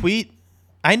 any you know? tweet,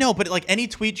 I know, but like any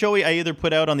tweet, Joey, I either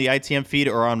put out on the ITM feed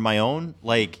or on my own,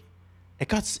 like it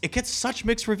gets such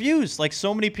mixed reviews. Like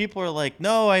so many people are like,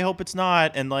 no, I hope it's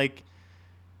not, and like,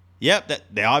 yep, that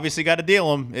they obviously got to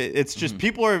deal them. It's just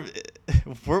people are,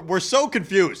 we're so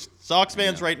confused. Sox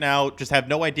fans right now just have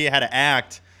no idea how to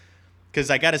act. Because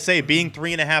I got to say, being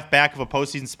 3.5 back of a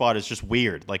postseason spot is just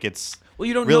weird. Like it's Well,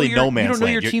 you don't really know no your, man's you don't know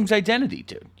land. your You're- team's identity,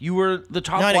 dude. You were the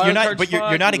top No, wild you're not. card But you're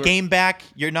spot. not a You were- game back.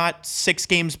 You're not 6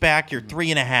 games back. You're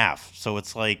 3.5. So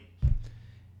it's like,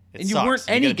 it and you sucks. weren't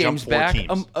You any gotta jump games 4 back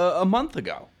teams. a month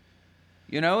ago.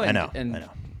 You know, and, I know. and I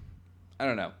know. I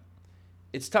don't know.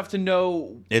 It's tough to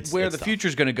know It's where the tough.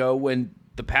 future's going to go when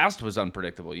the past was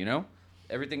unpredictable. You know,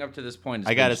 everything up to this point.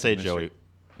 I gotta say, Joey,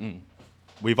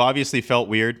 we've obviously felt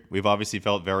weird. We've obviously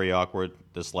felt very awkward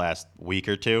this last week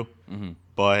or two.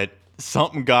 But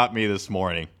something got me this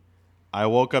morning. I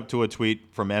woke up to a tweet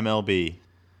from MLB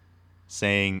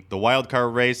saying the wild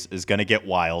card race is gonna get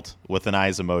wild with an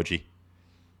eyes emoji.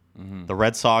 The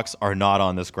Red Sox are not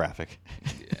on this graphic.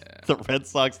 The Red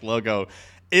Sox logo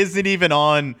isn't even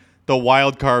on the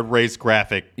wild card race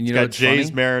graphic. And It's you know got what's Jays,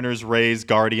 funny? Mariners, Rays,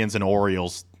 Guardians, and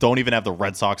Orioles. Don't even have the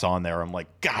Red Sox on there. I'm like,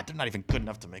 God, they're not even good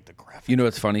enough to make the graphic. You know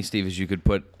what's funny, Steve, is you could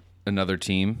put another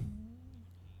team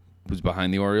who's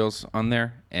behind the Orioles on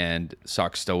there, and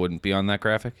Sox still wouldn't be on that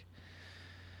graphic.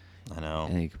 I know.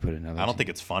 And you could put another. I don't team. think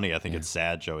it's funny. I think it's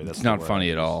sad, Joey. That's It's not the word. funny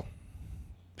at all.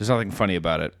 There's nothing funny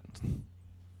about it.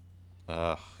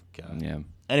 Oh, God. Yeah.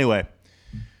 Anyway,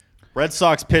 Red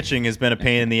Sox pitching has been a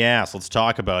pain in the ass. Let's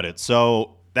talk about it.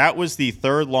 So that was the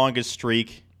third longest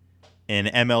streak in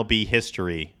MLB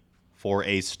history for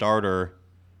a starter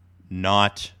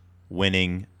not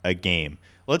winning a game.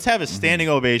 Let's have a standing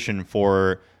ovation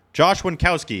for Josh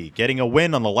Winkowski getting a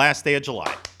win on the last day of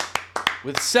July.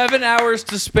 With 7 hours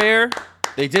to spare,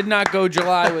 they did not go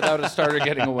July without a starter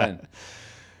getting a win.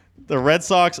 The Red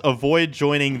Sox avoid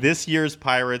joining this year's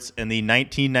Pirates and the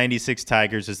 1996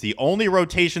 Tigers as the only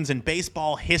rotations in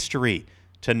baseball history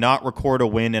to not record a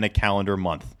win in a calendar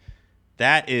month.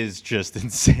 That is just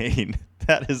insane.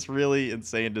 That is really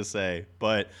insane to say.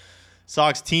 But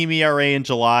Sox team ERA in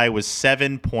July was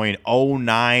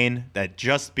 7.09. That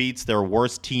just beats their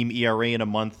worst team ERA in a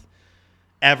month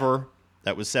ever.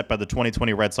 That was set by the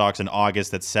 2020 Red Sox in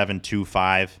August at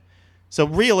 7.25. So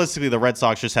realistically, the Red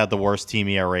Sox just had the worst team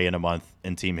ERA in a month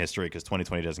in team history because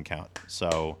 2020 doesn't count.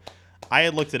 So I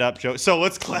had looked it up, Joe. So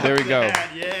let's clap. There we go.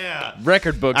 that. Yeah.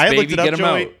 Record books, I had baby, looked it up, get them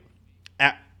Joey.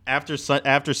 out.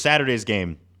 After Saturday's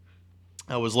game,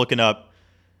 I was looking up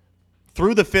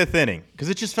through the 5th inning because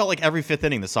it just felt like every 5th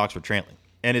inning the Sox were trailing.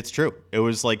 And it's true. It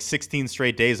was like 16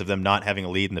 straight days of them not having a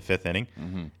lead in the 5th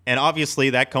inning. And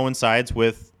obviously that coincides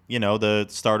with, the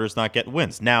starters not getting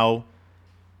wins. Now,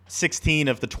 16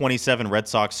 of the 27 Red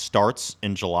Sox starts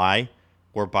in July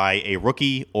were by a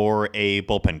rookie or a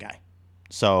bullpen guy.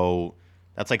 So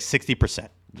that's like 60%.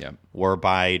 Yeah. Were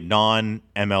by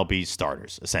non-MLB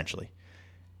starters, essentially.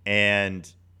 And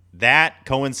that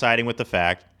coinciding with the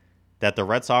fact that the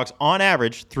Red Sox, on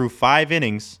average, through 5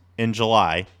 innings in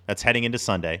July, that's heading into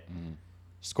Sunday,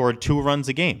 scored 2 runs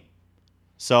a game.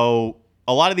 So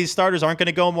a lot of these starters aren't going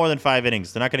to go more than 5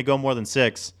 innings. They're not going to go more than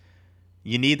 6.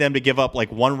 You need them to give up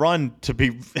like 1 run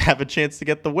to have a chance to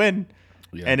get the win.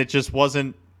 Yeah. And it just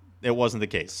wasn't the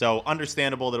case. So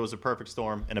understandable that it was a perfect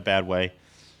storm in a bad way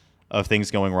of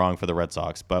things going wrong for the Red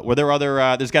Sox. But were there other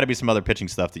there's got to be some other pitching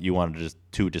stuff that you wanted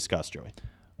to discuss, Joey.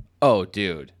 Oh,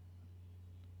 dude.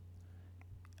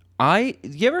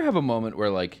 You ever have a moment where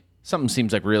like something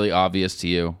seems like really obvious to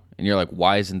you and you're like,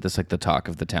 why isn't this like the talk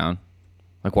of the town?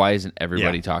 Like, why isn't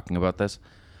everybody talking about this?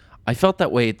 I felt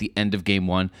that way at the end of game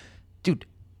 1. Dude,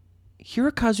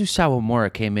 Hirokazu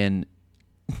Sawamura came in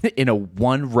a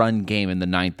 1-run game in the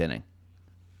 9th inning.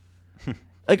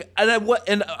 Like, and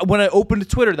when I opened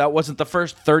Twitter, that wasn't the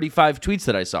first 35 tweets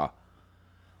that I saw.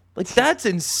 Like, that's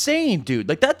insane, dude.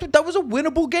 Like, that was a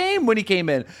winnable game when he came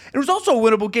in. It was also a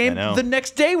winnable game the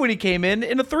next day when he came in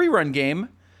a 3-run game,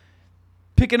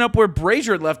 picking up where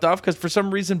Brazier had left off because for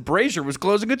some reason Brazier was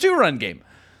closing a 2-run game.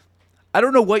 I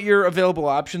don't know what your available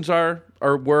options are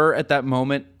or were at that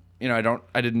moment. You know,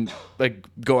 I didn't like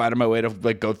go out of my way to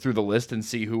like go through the list and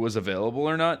see who was available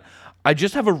or not. I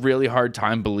just have a really hard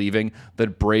time believing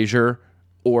that Brazier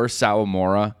or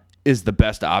Sawamura is the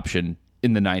best option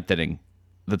in the 9th inning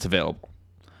that's available.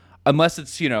 Unless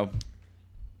it's, you know,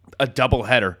 a double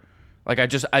header. Like I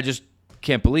just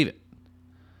can't believe it.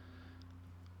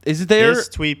 Is there This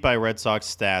tweet by Red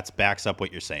Sox Stats backs up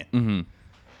what you're saying. Mm-hmm.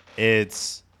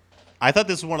 I thought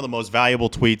this was one of the most valuable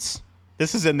tweets.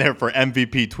 This is in there for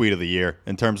MVP tweet of the year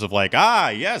in terms of like,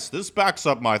 yes, this backs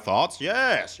up my thoughts.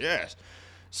 Yes.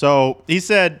 So he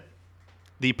said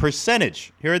here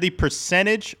are the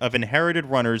percentage of inherited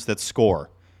runners that score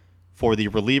for the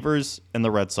relievers and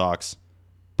the Red Sox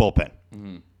bullpen.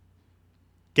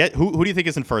 Mm-hmm. Who do you think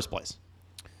is in first place?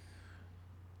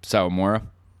 Sawamura.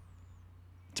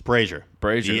 It's Brazier.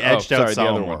 He edged out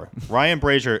Sawamura. Ryan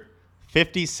Brazier,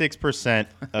 56%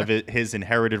 of his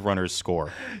inherited runners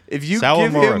score. If you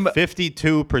Sawamura, give him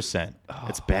 52%.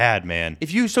 It's bad, man.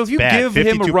 If you give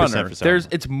him a runner,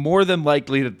 it's more than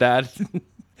likely that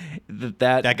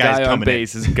guy on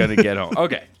base is going to get home.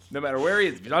 Okay, no matter where he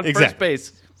is, if he's on first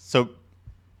base. So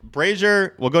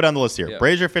Brazier, we'll go down the list here. Yeah.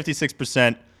 Brazier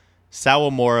 56%,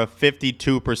 Sawamura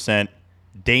 52%,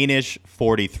 Danish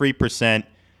 43%.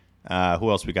 Who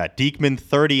else we got? Diekman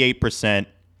 38%.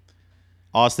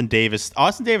 Austin Davis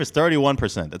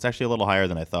 31%. That's actually a little higher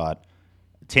than I thought.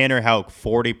 Tanner Houck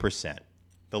 40%.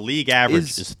 The league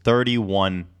average is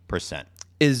 31%.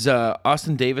 Is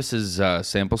Austin Davis's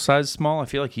sample size small? I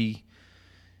feel like he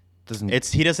doesn't.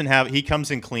 He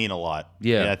comes in clean a lot.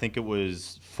 Yeah, I think it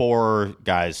was 4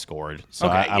 guys scored. So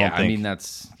okay, I don't think. I mean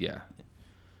that's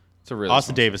It's a really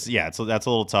Austin Davis. Yeah, so that's a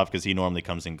little tough because he normally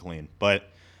comes in clean, but.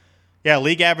 Yeah,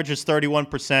 league average is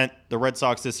 31%. The Red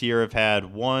Sox this year have had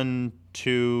 1,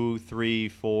 2, 3,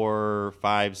 4,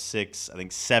 5, 6, I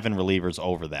think 7 relievers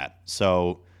over that.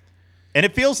 So, and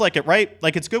it feels like it, right?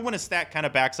 Like it's good when a stat kind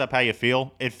of backs up how you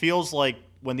feel. It feels like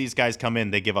when these guys come in,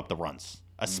 they give up the runs,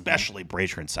 especially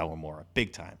Brazier and Sawamura,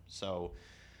 big time. So,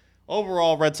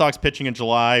 overall, Red Sox pitching in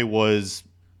July was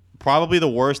probably the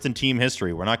worst in team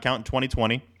history. We're not counting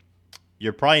 2020.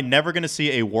 You're probably never going to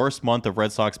see a worse month of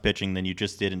Red Sox pitching than you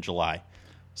just did in July.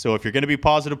 So if you're going to be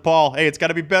positive, Paul, hey, it's got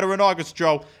to be better in August,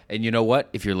 Joe. And you know what?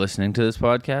 If you're listening to this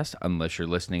podcast, unless you're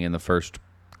listening in the first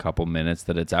couple minutes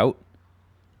that it's out,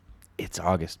 it's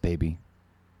August, baby.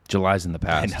 July's in the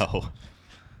past. I know.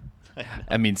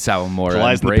 I mean, Sawamura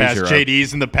July's and in Brazier the past.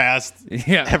 JD's in the past.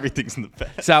 Yeah. Everything's in the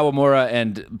past. Sawamura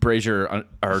and Brazier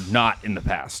are not in the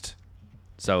past.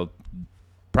 So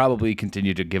probably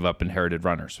continue to give up inherited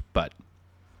runners, but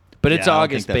it's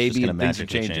August, baby, and things are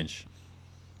changing.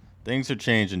 Things are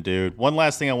changing, dude. One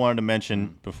last thing I wanted to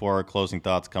mention before our closing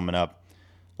thoughts coming up.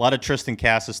 A lot of Tristan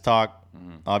Casas talk.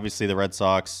 Obviously, the Red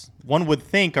Sox, one would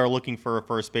think, are looking for a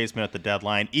first baseman at the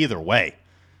deadline. Either way,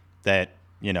 that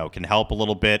can help a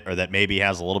little bit, or that maybe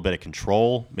has a little bit of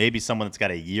control. Maybe someone that's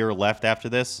got a year left after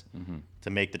this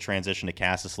to make the transition to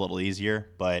Casas a little easier.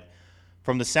 But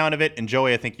from the sound of it, and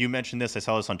Joey, I think you mentioned this. I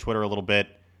saw this on Twitter a little bit.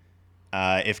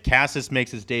 If Casas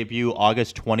makes his debut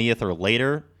August 20th or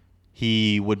later,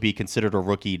 he would be considered a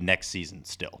rookie next season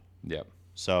still. Yep.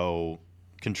 So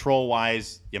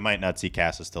control-wise, you might not see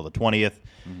Casas till the 20th.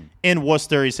 In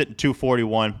Worcester, he's hitting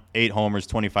 .241, 8 homers,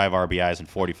 25 RBIs in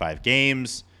 45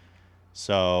 games.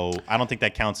 So I don't think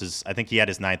that counts as – I think he had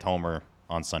his 9th homer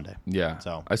on Sunday. Yeah.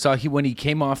 So I saw when he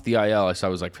came off the IL, I saw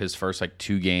it was like his first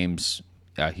 2 games.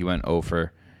 He went 0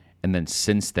 for – and then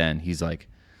since then, he's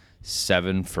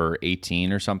 7 for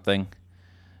 18 or something,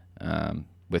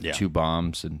 with 2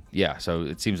 bombs, and so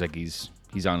it seems like he's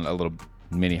on a little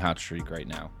mini hot streak right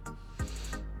now.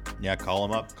 Yeah, call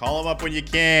him up. Call him up when you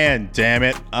can. Damn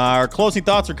it. Our closing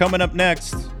thoughts are coming up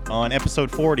next on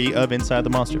episode 40 of Inside the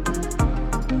Monster.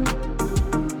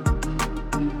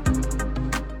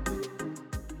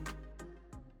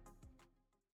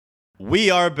 We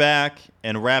are back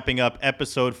and wrapping up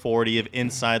episode 40 of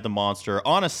Inside the Monster.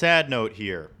 On a sad note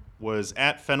here, was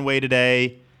at Fenway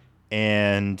today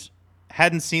and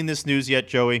hadn't seen this news yet,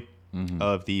 Joey,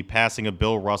 of the passing of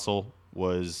Bill Russell.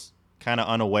 Was kind of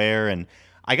unaware, and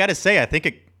I got to say, I think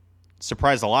it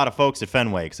surprised a lot of folks at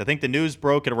Fenway because I think the news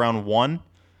broke at around 1,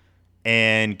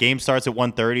 and game starts at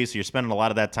 1:30, so you're spending a lot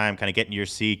of that time kind of getting to your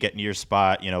seat, getting to your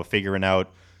spot, figuring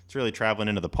out. It's really traveling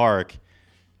into the park.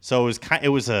 So it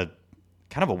was a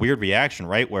kind of a weird reaction,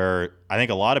 right? Where I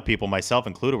think a lot of people, myself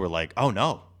included, were like, "Oh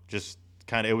no!" Just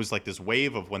kind of, it was like this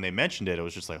wave of when they mentioned it. It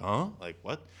was just like, "Huh? Like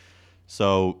what?"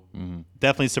 So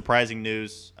definitely surprising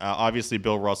news. Obviously,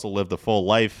 Bill Russell lived a full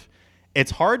life.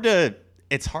 It's hard to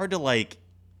like,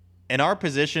 in our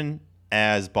position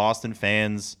as Boston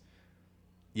fans,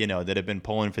 that have been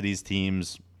pulling for these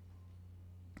teams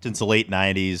since the late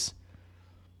 90s,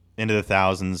 into the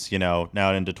thousands, now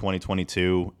into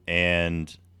 2022,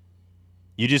 and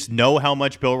you just know how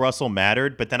much Bill Russell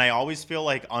mattered, but then I always feel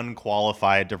like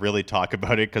unqualified to really talk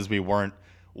about it because we weren't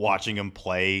watching him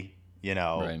play,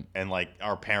 Right. And like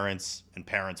our parents and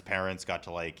parents got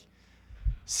to like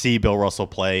see Bill Russell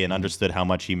play and understood how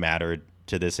much he mattered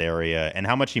to this area and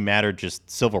how much he mattered just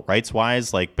civil rights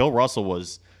wise. Like Bill Russell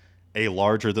was a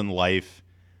larger than life.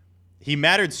 He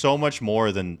mattered so much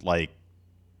more than like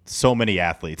so many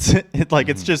athletes.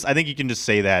 It's just, I think you can just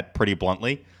say that pretty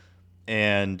bluntly.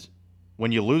 And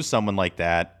when you lose someone like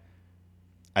that,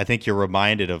 I think you're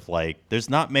reminded of like, there's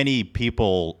not many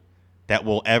people that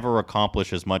will ever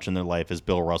accomplish as much in their life as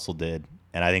Bill Russell did.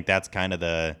 And I think that's kind of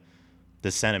the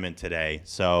sentiment today.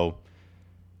 So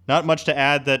not much to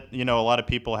add that, a lot of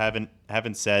people haven't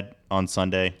said on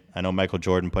Sunday. I know Michael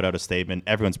Jordan put out a statement.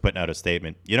 Everyone's putting out a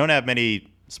statement. You don't have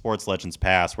many sports legends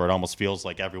pass where it almost feels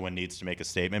like everyone needs to make a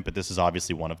statement, but this is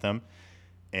obviously one of them.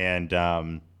 And,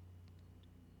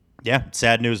 yeah,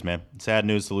 sad news, man. Sad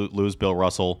news to lose Bill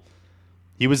Russell.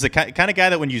 He was the kind of guy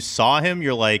that when you saw him,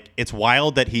 you're like, it's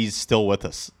wild that he's still with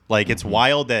us. Like, it's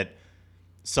wild that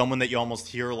someone that you almost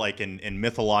hear like in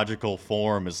mythological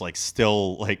form is like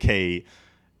still like a,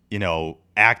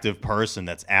 active person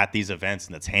that's at these events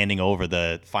and that's handing over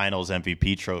the finals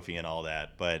MVP trophy and all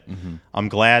that. But I'm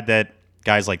glad that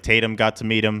guys like Tatum got to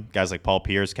meet him. Guys like Paul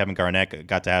Pierce, Kevin Garnett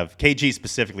got to have. KG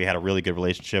specifically had a really good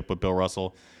relationship with Bill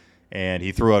Russell. And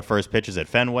he threw out first pitches at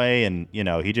Fenway, and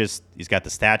he's got the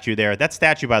statue there. That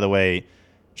statue, by the way,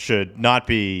 should not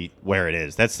be where it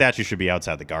is. That statue should be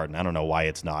outside the Garden. I don't know why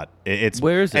it's not.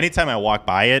 Where is it? Anytime I walk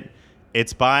by it,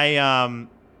 it's by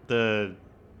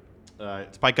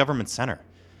it's by Government Center.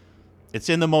 It's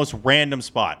in the most random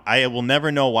spot. I will never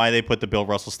know why they put the Bill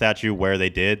Russell statue where they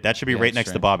did. That should be right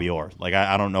next to Bobby Orr. Like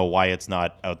I don't know why it's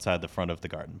not outside the front of the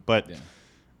Garden, but. Yeah.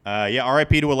 RIP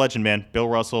to a legend, man. Bill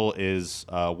Russell is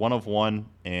one of one,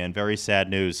 and very sad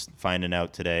news finding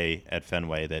out today at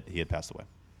Fenway that he had passed away.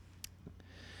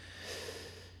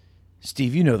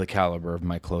 Steve, you know the caliber of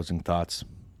my closing thoughts.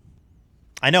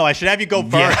 I know. I should have you go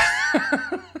first.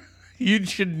 Yeah. You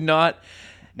should not.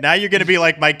 Now you're going to be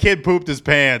like, my kid pooped his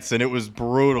pants, and it was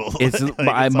brutal.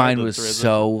 Mine was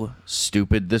so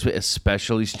stupid. This was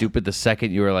especially stupid the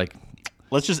second you were like,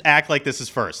 let's just act like this is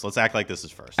first. Let's act like this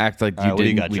is first. Act like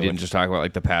we didn't just talk about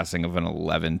like the passing of an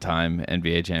 11-time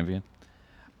NBA champion.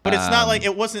 But it's not like,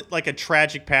 it wasn't like a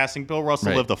tragic passing. Bill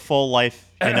Russell lived a full life.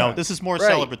 This is more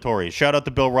celebratory. Shout out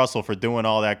to Bill Russell for doing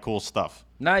all that cool stuff.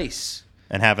 Nice.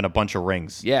 And having a bunch of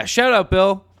rings. Yeah, shout out,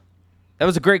 Bill. That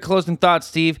was a great closing thought,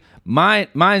 Steve.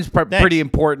 Mine's pretty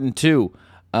important too.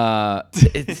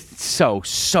 It's so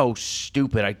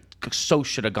stupid. I so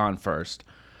should have gone first.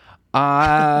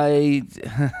 I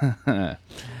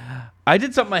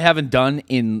did something I haven't done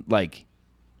in like,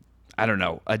 I don't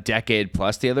know, a decade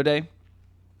plus the other day.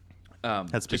 Had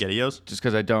SpaghettiOs? Just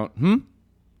because I don't.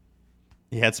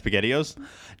 You had SpaghettiOs?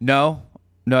 No,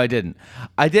 I didn't.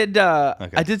 I did. Okay.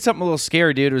 I did something a little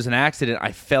scary, dude. It was an accident.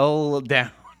 I fell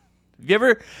down. Have you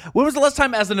ever? When was the last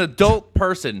time, as an adult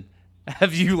person,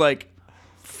 have you like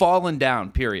fallen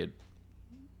down? Period.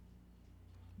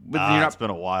 It's been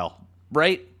a while,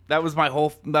 right? That was my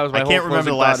whole. I can't remember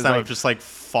the last time I've just like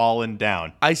fallen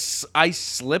down. I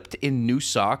slipped in new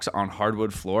socks on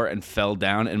hardwood floor and fell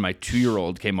down, and my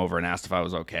 2-year-old came over and asked if I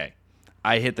was okay.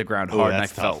 I hit the ground hard and I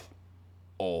felt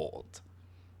old.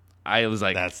 I was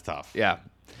like, that's tough. Yeah.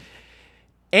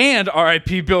 And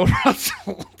R.I.P. Bill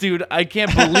Russell. Dude, I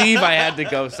can't believe I had to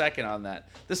go second on that.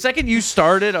 The second you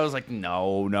started, I was like,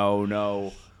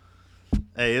 no.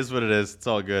 Hey, it is what it is. It's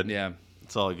all good. Yeah.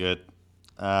 It's all good.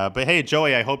 But hey,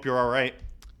 Joey, I hope you're all right.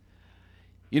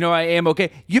 You know, I am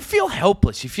okay. You feel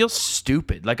helpless. You feel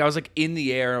stupid. Like, I was like in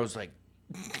the air. I was like,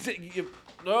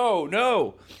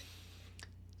 no.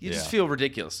 You just feel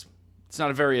ridiculous. It's not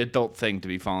a very adult thing to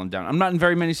be falling down. I'm not in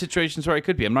very many situations where I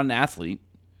could be. I'm not an athlete,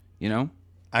 you know?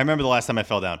 I remember the last time I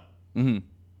fell down. Mm-hmm.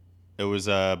 It was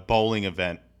a bowling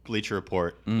event, Bleacher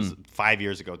Report. It was 5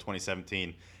 years ago,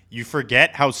 2017. You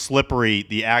forget how slippery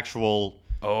the actual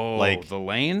the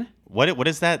lane? What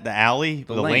is that? The alley?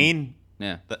 The lane?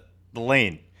 Yeah. The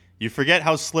lane. You forget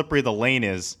how slippery the lane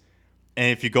is, and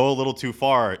if you go a little too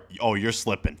far, you're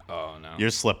slipping. Oh no. You're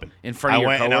slipping. In front of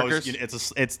your coworkers?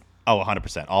 It's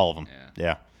 100%, all of them.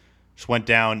 Yeah. Just went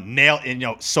down,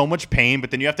 so much pain,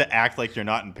 but then you have to act like you're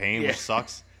not in pain, which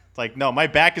sucks. It's like, no, my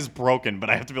back is broken, but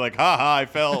I have to be like, I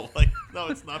fell. Like, no,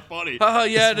 it's not funny. Oh,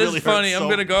 yeah, it is funny. I'm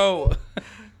going to go.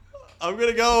 I'm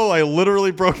going to go. I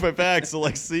literally broke my back, so,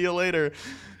 see you later.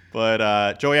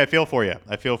 But, Joey, I feel for you.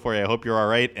 I hope you're all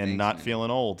right and Thanks, not man. feeling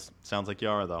old. Sounds like you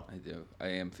are, though. I do. I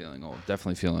am feeling old.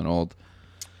 Definitely feeling old.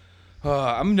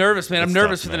 I'm nervous, man. I'm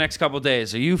nervous for the next couple of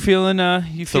days. Are you feeling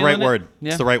It's the right word. Yeah.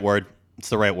 It's the right word. It's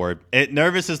the right word.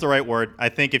 Nervous is the right word. I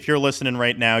think if you're listening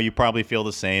right now, you probably feel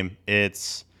the same.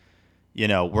 It's,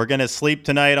 we're going to sleep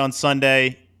tonight on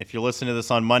Sunday. If you're listening to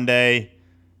this on Monday,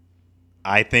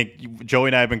 I think Joey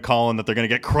and I have been calling that they're going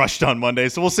to get crushed on Monday.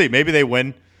 So we'll see. Maybe they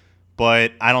win.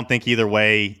 But I don't think either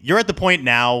way. You're at the point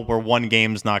now where one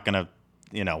game's not going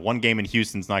to, one game in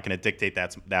Houston's not going to dictate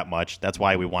that much. That's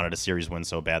why we wanted a series win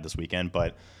so bad this weekend.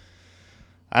 But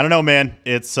I don't know, man.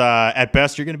 It's at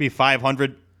best you're going to be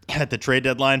 500 at the trade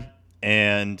deadline,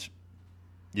 and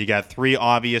you got 3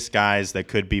 obvious guys that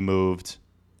could be moved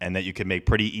and that you could make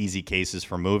pretty easy cases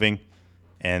for moving,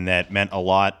 and that meant a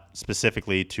lot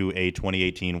specifically to a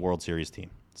 2018 World Series team.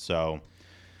 So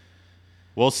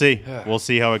we'll see. We'll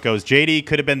see how it goes. JD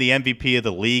could have been the MVP of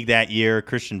the league that year.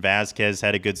 Christian Vasquez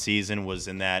had a good season, was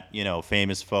in that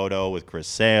famous photo with Chris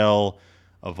Sale.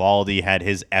 Evaldi had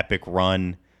his epic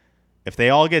run. If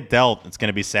they all get dealt, it's going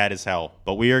to be sad as hell.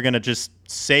 But we are going to just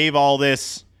save all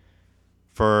this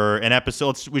for an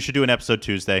episode. We should do an episode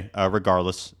Tuesday,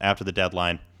 regardless, after the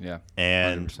deadline. Yeah.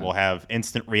 And 100%. we'll have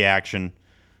instant reaction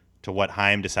to what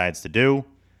Chaim decides to do.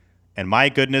 And my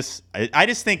goodness, I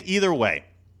just think either way,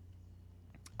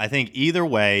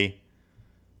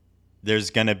 there's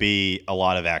going to be a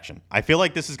lot of action. I feel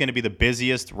like this is going to be the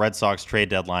busiest Red Sox trade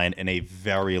deadline in a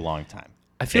very long time.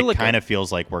 I feel it kind of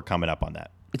feels like we're coming up on that.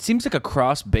 It seems like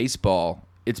across baseball,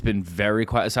 it's been very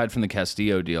quiet. Aside from the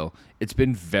Castillo deal, it's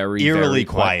been very Eerily very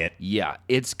quiet. Yeah,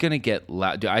 it's gonna get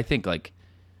loud. Dude, I think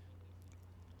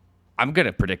I'm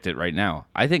gonna predict it right now.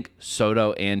 I think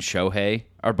Soto and Shohei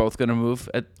are both gonna move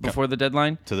before the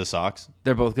deadline To the Sox?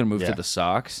 They're both gonna move to the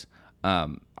Sox.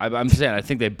 I'm saying I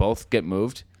think they both get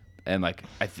moved, and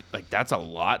that's a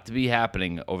lot to be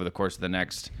happening over the course of the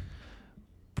next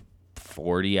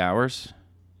 40 hours.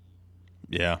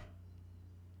 Yeah.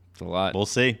 It's a lot. We'll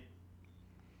see.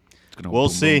 It's gonna We'll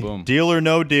boom, see. boom, boom. Deal or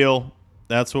no deal.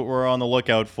 That's what we're on the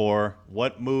lookout for.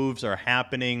 What moves are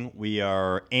happening? We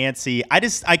are antsy.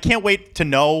 I can't wait to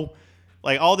know,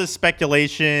 all this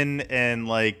speculation and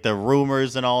the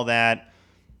rumors and all that.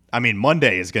 I mean,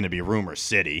 Monday is going to be Rumor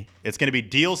City. It's going to be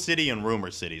Deal City and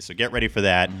Rumor City. So get ready for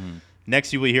that. Mm-hmm.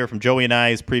 Next, you will hear from Joey and I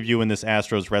is previewing this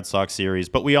Astros Red Sox series.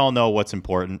 But we all know what's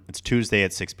important. It's Tuesday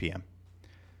at 6 p.m.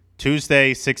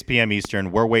 Tuesday, 6 p.m.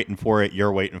 Eastern. We're waiting for it.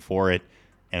 You're waiting for it.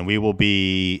 And we will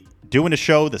be doing a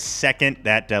show the second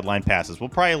that deadline passes. We'll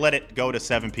probably let it go to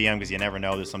 7 p.m. because you never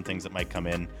know. There's some things that might come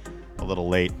in a little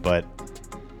late. But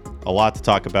a lot to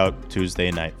talk about Tuesday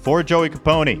night. For Joey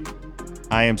Capone,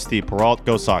 I am Steve Peralt.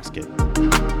 Go Sox, kid.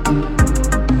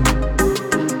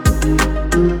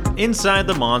 Inside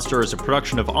the Monster is a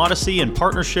production of Odyssey in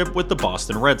partnership with the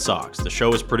Boston Red Sox. The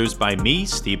show is produced by me,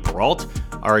 Steve Peralt.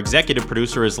 Our executive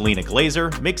producer is Lena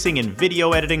Glazer. Mixing and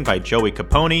video editing by Joey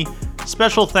Capone.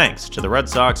 Special thanks to the Red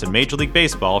Sox and Major League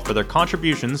Baseball for their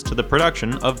contributions to the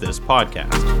production of this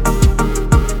podcast.